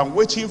 but I'm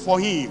waiting for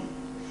him.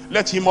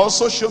 Let him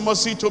also show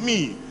mercy to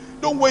me.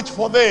 Don't wait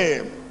for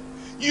them.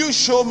 You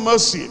show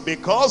mercy,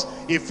 because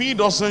if he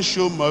doesn't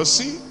show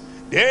mercy,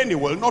 then he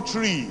will not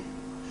reap.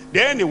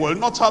 Then he will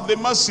not have the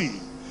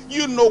mercy.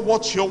 You know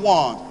what you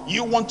want.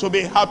 You want to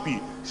be happy.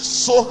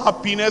 sow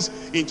happiness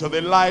into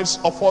the lives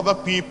of other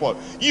people.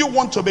 You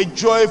want to be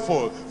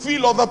joyful,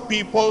 fill other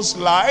people's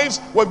lives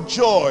with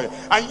joy,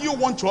 and you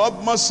want to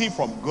have mercy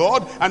from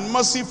God and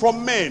mercy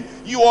from men.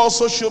 You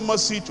also show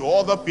mercy to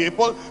other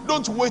people.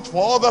 Don't wait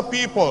for other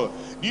people.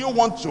 Do you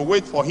want to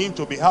wait for him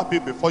to be happy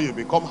before you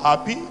become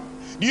happy?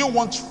 Do you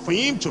want for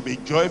him to be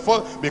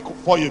joyful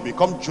before you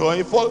become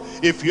joyful?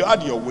 If you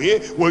had your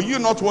way, will you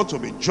not want to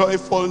be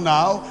joyful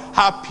now,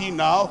 happy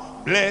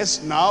now,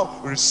 blessed now,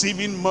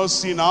 receiving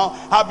mercy now,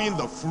 having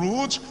the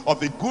fruit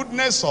of the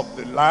goodness of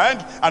the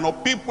land and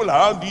of people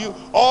around you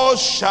all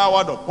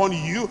showered upon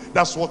you?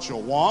 That's what you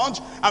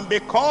want. And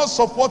because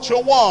of what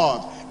you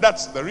want,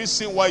 that's the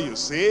reason why you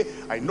say,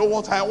 I know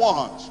what I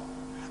want.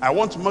 I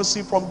want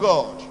mercy from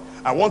God.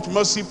 I want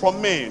mercy from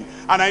men,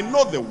 and I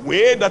know the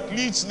way that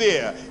leads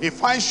there.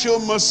 If I show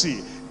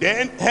mercy,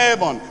 then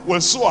heaven will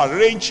so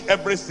arrange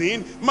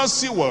everything.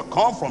 Mercy will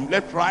come from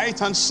left,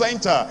 right, and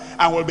center,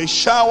 and will be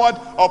showered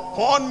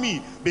upon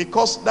me,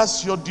 because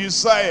that's your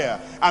desire,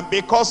 and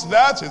because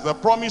that is the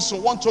promise you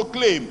want to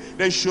claim.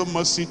 Then show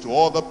mercy to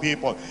other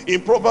people.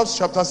 In Proverbs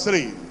chapter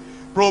 3,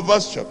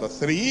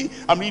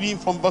 I'm reading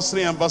from verse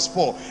 3 and verse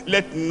 4.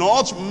 Let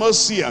not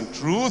mercy and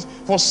truth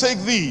forsake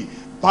thee.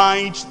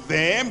 Bind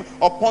them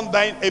about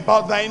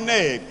thy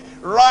neck,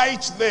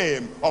 write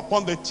them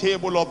upon the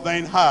table of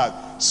thine heart.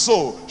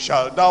 So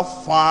shalt thou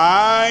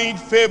find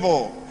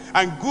favor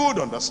and good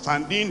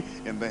understanding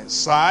in the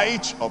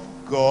sight of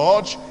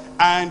God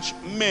and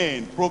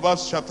men.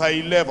 Proverbs chapter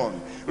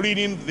 11,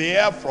 reading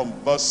there from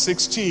verse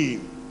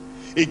 16.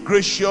 A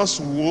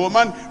gracious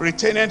woman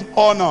retaineth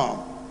honor,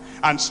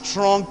 and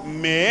strong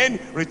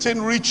men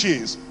retain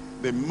riches.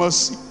 The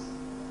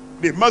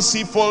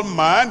merciful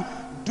man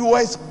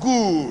doeth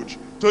good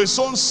to his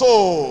own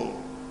soul.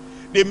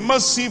 The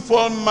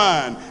merciful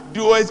man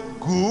doeth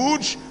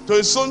good to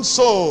his own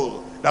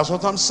soul. That's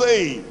what I'm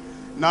saying.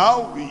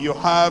 Now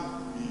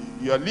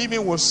you're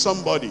living with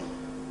somebody.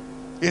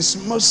 He's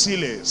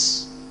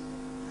merciless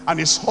and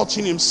he's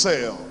hurting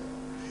himself.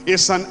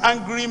 He's an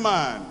angry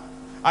man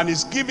and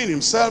he's giving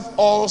himself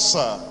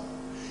ulcer.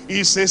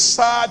 He's a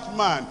sad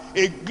man,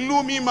 a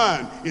gloomy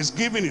man. He's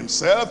giving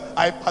himself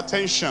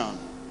hypertension.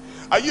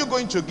 Are you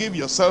going to give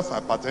yourself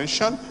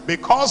hypertension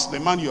because the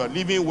man you are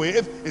living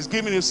with is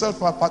giving himself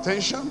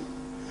hypertension?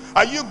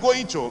 Are you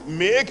going to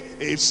make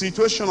a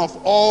situation of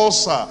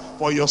ulcer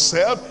for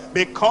yourself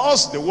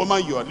because the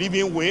woman you are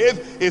living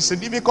with is a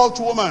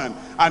difficult woman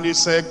and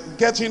is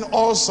getting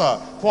ulcer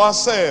for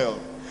herself?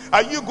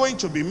 Are you going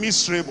to be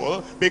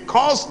miserable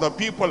because the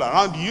people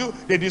around you,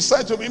 they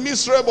decide to be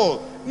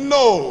miserable?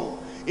 No.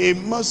 A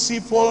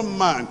merciful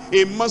man,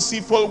 a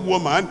merciful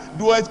woman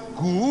doeth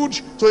good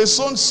to his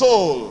own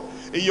soul.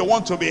 You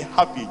want to be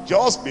happy,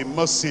 just be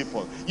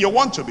merciful. You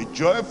want to be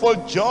joyful,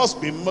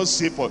 just be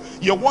merciful.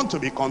 You want to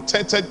be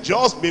contented,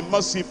 just be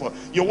merciful.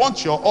 You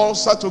want your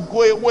ulcer to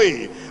go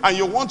away, and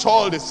you want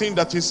all the thing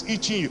that is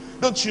eating you.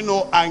 Don't you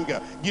know anger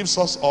gives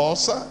us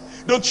ulcer?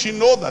 Don't you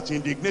know that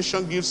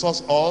indignation gives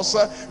us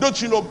ulcer? Don't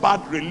you know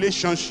bad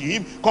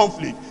relationship,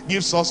 conflict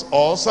gives us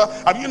ulcer?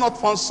 Have you not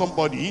found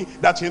somebody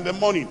that in the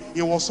morning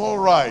he was all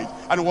right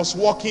and he was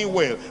walking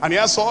well and he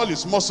has all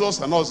his muscles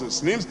and all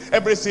his limbs,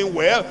 everything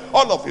well,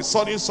 all of a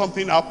sudden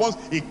something happens,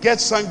 he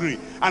gets angry,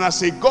 and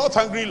as he got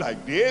angry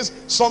like this,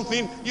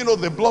 something,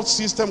 the blood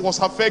system was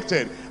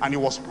affected and he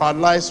was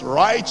paralyzed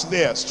right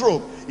there,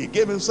 stroke. He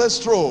gave himself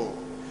stroke.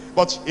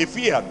 But if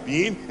he had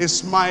been a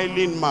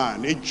smiling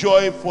man, a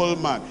joyful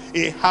man,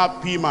 a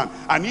happy man,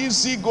 an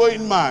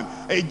easygoing man,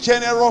 a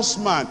generous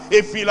man,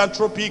 a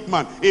philanthropic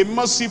man, a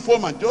merciful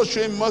man, just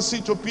showing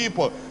mercy to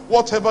people,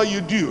 whatever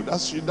you do,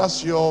 that's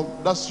your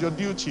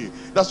duty,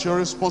 that's your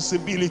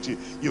responsibility.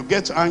 You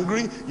get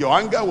angry, your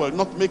anger will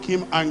not make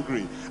him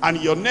angry,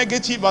 and your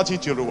negative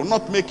attitude will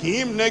not make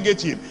him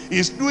negative.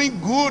 He's doing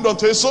good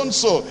unto his own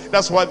soul.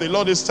 That's why the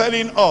Lord is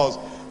telling us,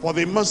 for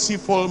the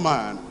merciful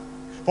man,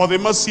 for the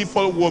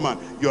merciful woman,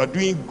 you are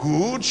doing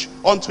good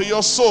unto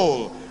your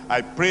soul.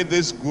 I pray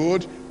this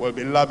good will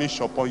be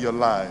lavished upon your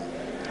life.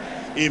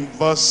 In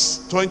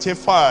verse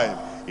 25,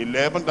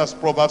 11, that's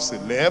Proverbs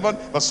 11,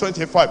 verse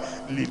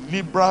 25. The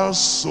liberal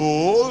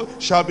soul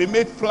shall be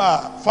made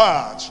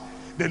fat.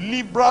 The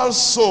liberal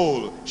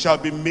soul shall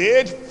be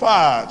made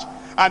fat.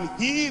 And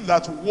he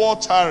that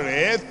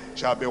watereth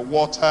shall be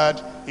watered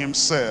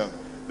himself.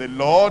 The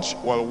Lord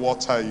will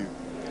water you.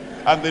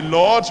 And the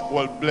Lord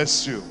will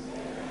bless you.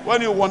 When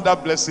do you want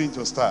that blessing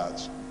to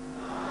start?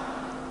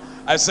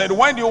 I said,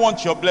 when do you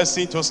want your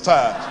blessing to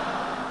start?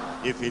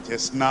 If it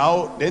is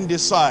now, then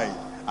decide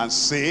and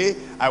say,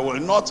 I will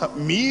not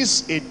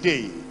miss a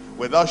day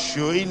without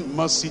showing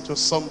mercy to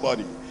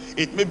somebody.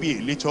 It may be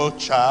a little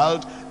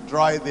child,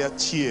 dry their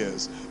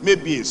tears.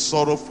 Maybe a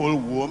sorrowful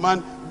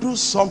woman, do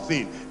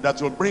something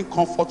that will bring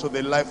comfort to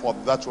the life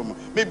of that woman.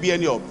 Maybe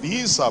any of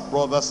these are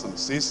brothers and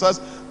sisters.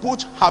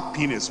 Put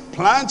happiness,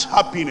 plant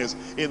happiness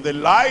in the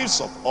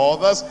lives of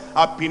others.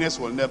 Happiness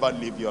will never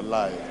leave your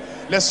life.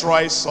 Let's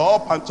rise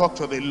up and talk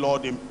to the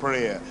Lord in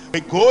prayer. We're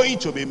going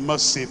to be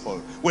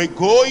merciful. We're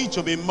going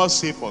to be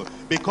merciful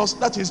because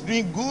that is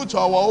doing good to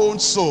our own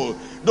soul.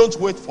 Don't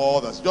wait for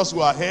others. Just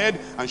go ahead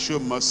and show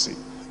mercy.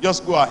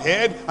 Just go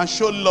ahead and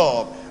show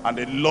love. And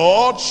the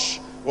Lord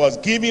was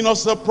giving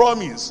us the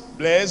promise.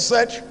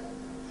 Blessed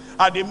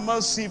are the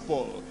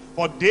merciful,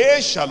 for they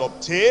shall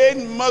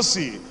obtain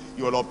mercy.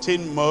 You will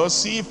obtain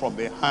mercy from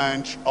the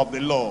hand of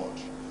the Lord.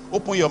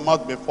 Open your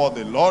mouth before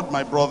the Lord,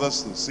 my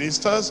brothers and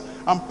sisters,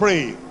 and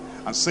pray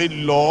and say,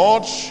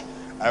 Lord,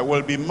 I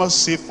will be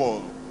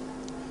merciful.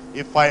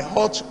 If I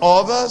hurt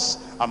others,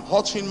 I'm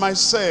hurting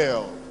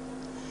myself.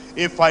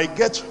 If I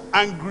get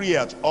angry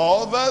at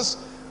others,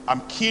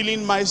 I'm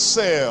killing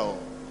myself.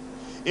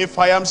 If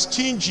I am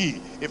stingy,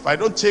 if I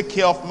don't take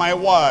care of my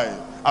wife,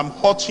 I'm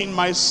hurting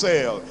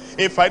myself.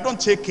 If I don't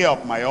take care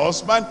of my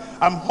husband,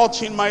 I'm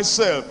hurting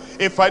myself.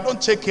 If I don't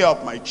take care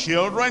of my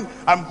children,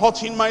 I'm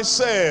hurting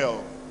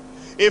myself.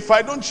 If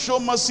I don't show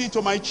mercy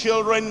to my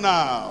children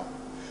now,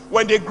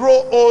 when they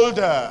grow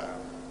older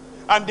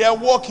and they're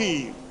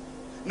walking,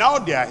 now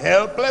they are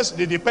helpless,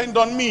 they depend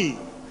on me.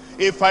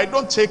 If I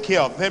don't take care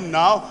of them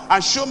now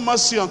and show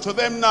mercy unto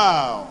them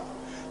now,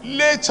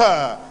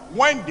 later,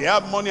 when they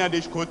have money and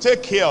they could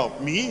take care of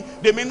me,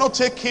 they may not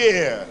take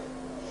care.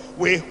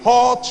 We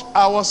hurt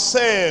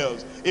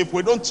ourselves if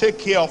we don't take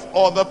care of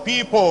other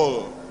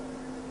people.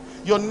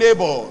 Your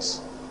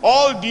neighbors,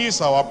 all these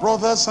are our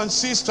brothers and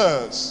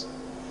sisters.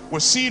 We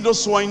see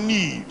those who are in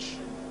need.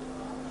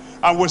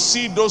 And we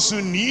see those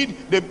who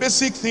need the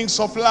basic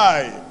things of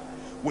life.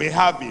 We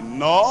have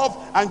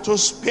enough and to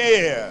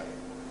spare.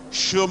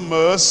 Show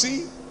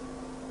mercy.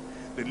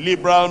 The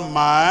liberal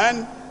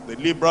man, the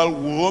liberal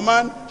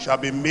woman shall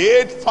be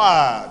made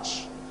fat.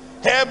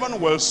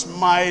 Heaven will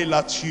smile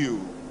at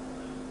you.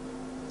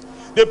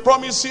 The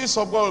promises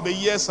of God will be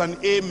yes and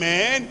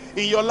amen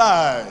in your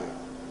life.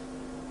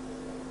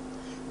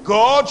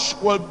 God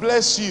will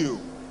bless you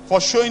for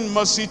showing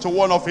mercy to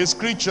one of his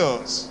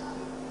creatures,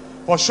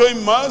 for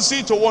showing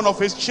mercy to one of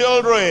his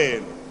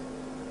children,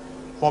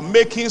 for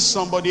making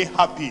somebody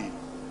happy.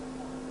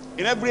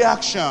 In every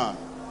action,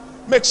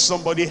 make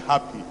somebody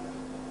happy.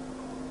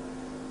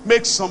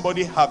 Make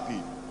somebody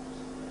happy.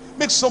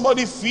 Make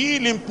somebody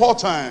feel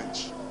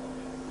important.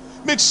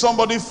 Make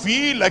somebody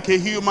feel like a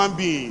human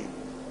being.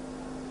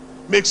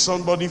 Make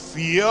somebody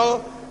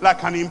feel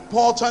like an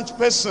important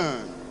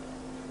person.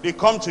 They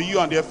come to you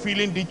and they're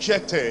feeling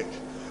dejected,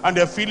 and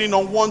they're feeling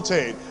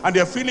unwanted, and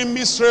they're feeling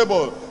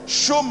miserable.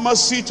 Show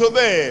mercy to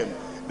them,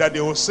 that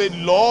they will say,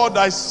 Lord,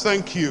 I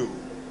thank you.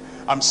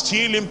 I'm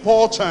still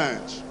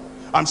important.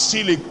 I'm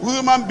still a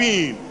human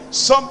being.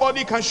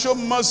 Somebody can show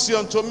mercy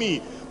unto me.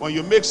 When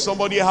you make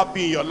somebody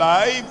happy in your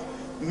life,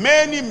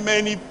 many,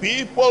 many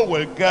people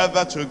will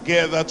gather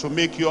together to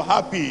make you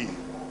happy.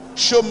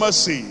 Show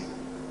mercy.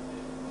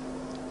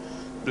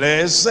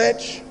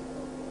 Blessed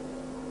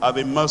are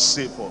the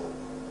merciful,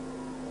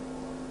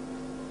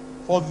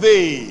 for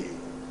they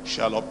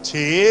shall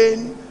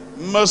obtain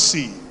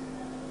mercy.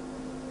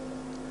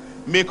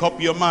 Make up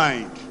your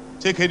mind.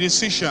 Take a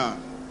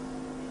decision.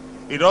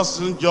 It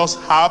doesn't just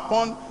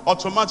happen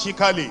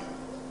automatically.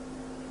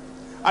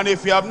 And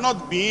if you have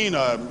not been,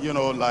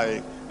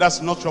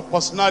 that's not your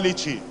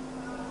personality.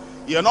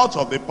 You're not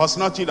of the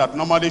personality that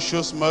normally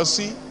shows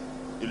mercy.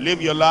 You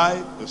live your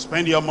life, you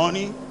spend your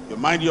money, you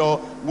mind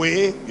your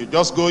way, you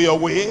just go your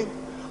way,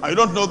 and you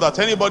don't know that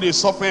anybody is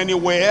suffering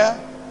anywhere.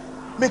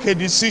 Make a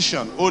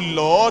decision. Oh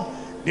Lord,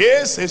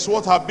 this is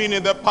what I've been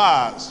in the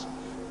past.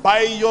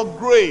 By your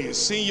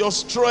grace, in your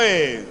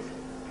strength,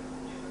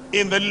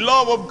 in the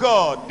love of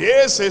God,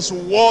 this is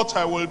what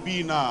I will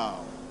be now.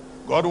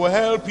 God will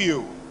help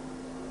you.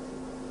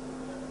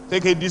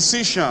 Take a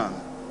decision.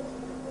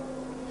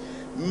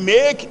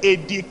 Make a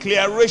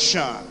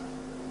declaration.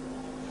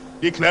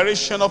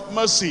 Declaration of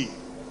mercy.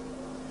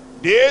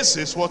 This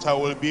is what I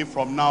will be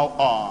from now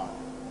on.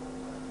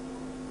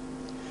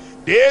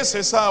 This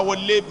is how I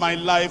will live my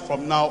life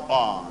from now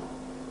on.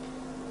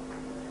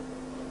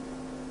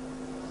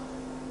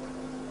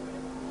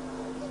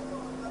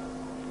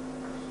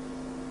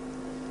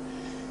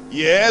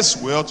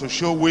 Yes, we ought to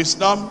show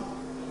wisdom,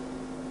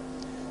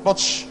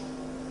 but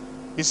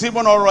it's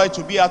even all right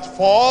to be at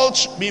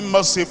fault, be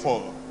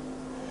merciful,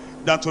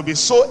 than to be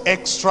so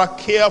extra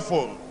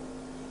careful,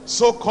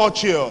 so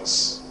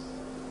cautious,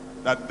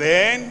 that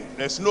then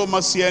there's no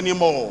mercy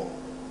anymore.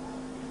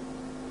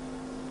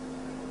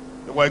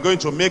 If we're going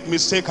to make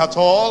mistake at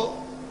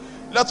all,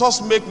 let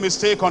us make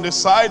mistake on the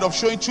side of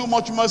showing too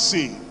much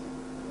mercy.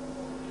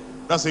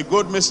 That's a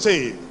good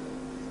mistake.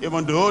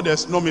 Even though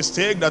there's no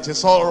mistake, that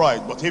is all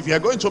right. But if you're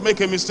going to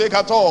make a mistake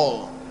at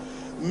all,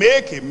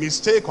 make a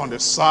mistake on the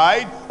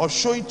side of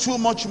showing too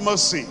much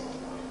mercy,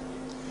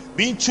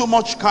 being too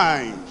much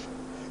kind,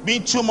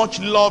 being too much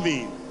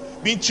loving,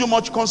 being too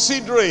much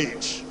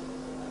considerate,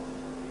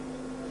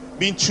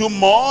 being too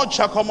much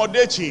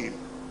accommodating.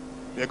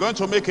 If you're going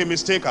to make a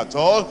mistake at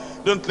all,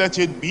 don't let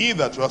it be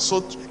that you are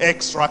so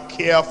extra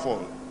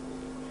careful,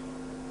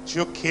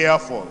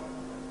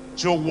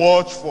 too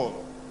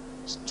watchful,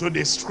 too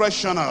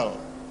discretional.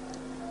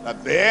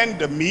 that then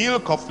the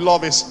milk of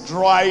love is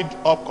dried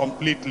up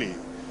completely.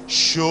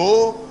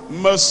 Show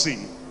mercy.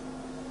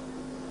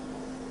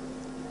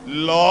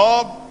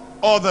 Love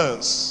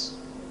others.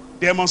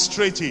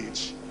 Demonstrate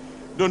it.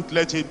 Don't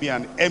let it be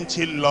an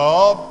empty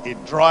love, a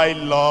dry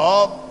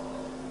love.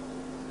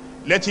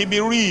 Let it be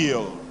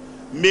real.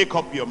 Make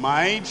up your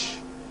mind.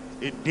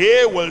 A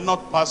day will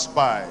not pass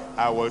by.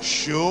 I will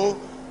show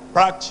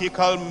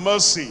practical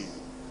mercy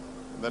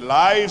in the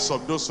lives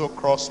of those who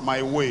cross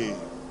my way.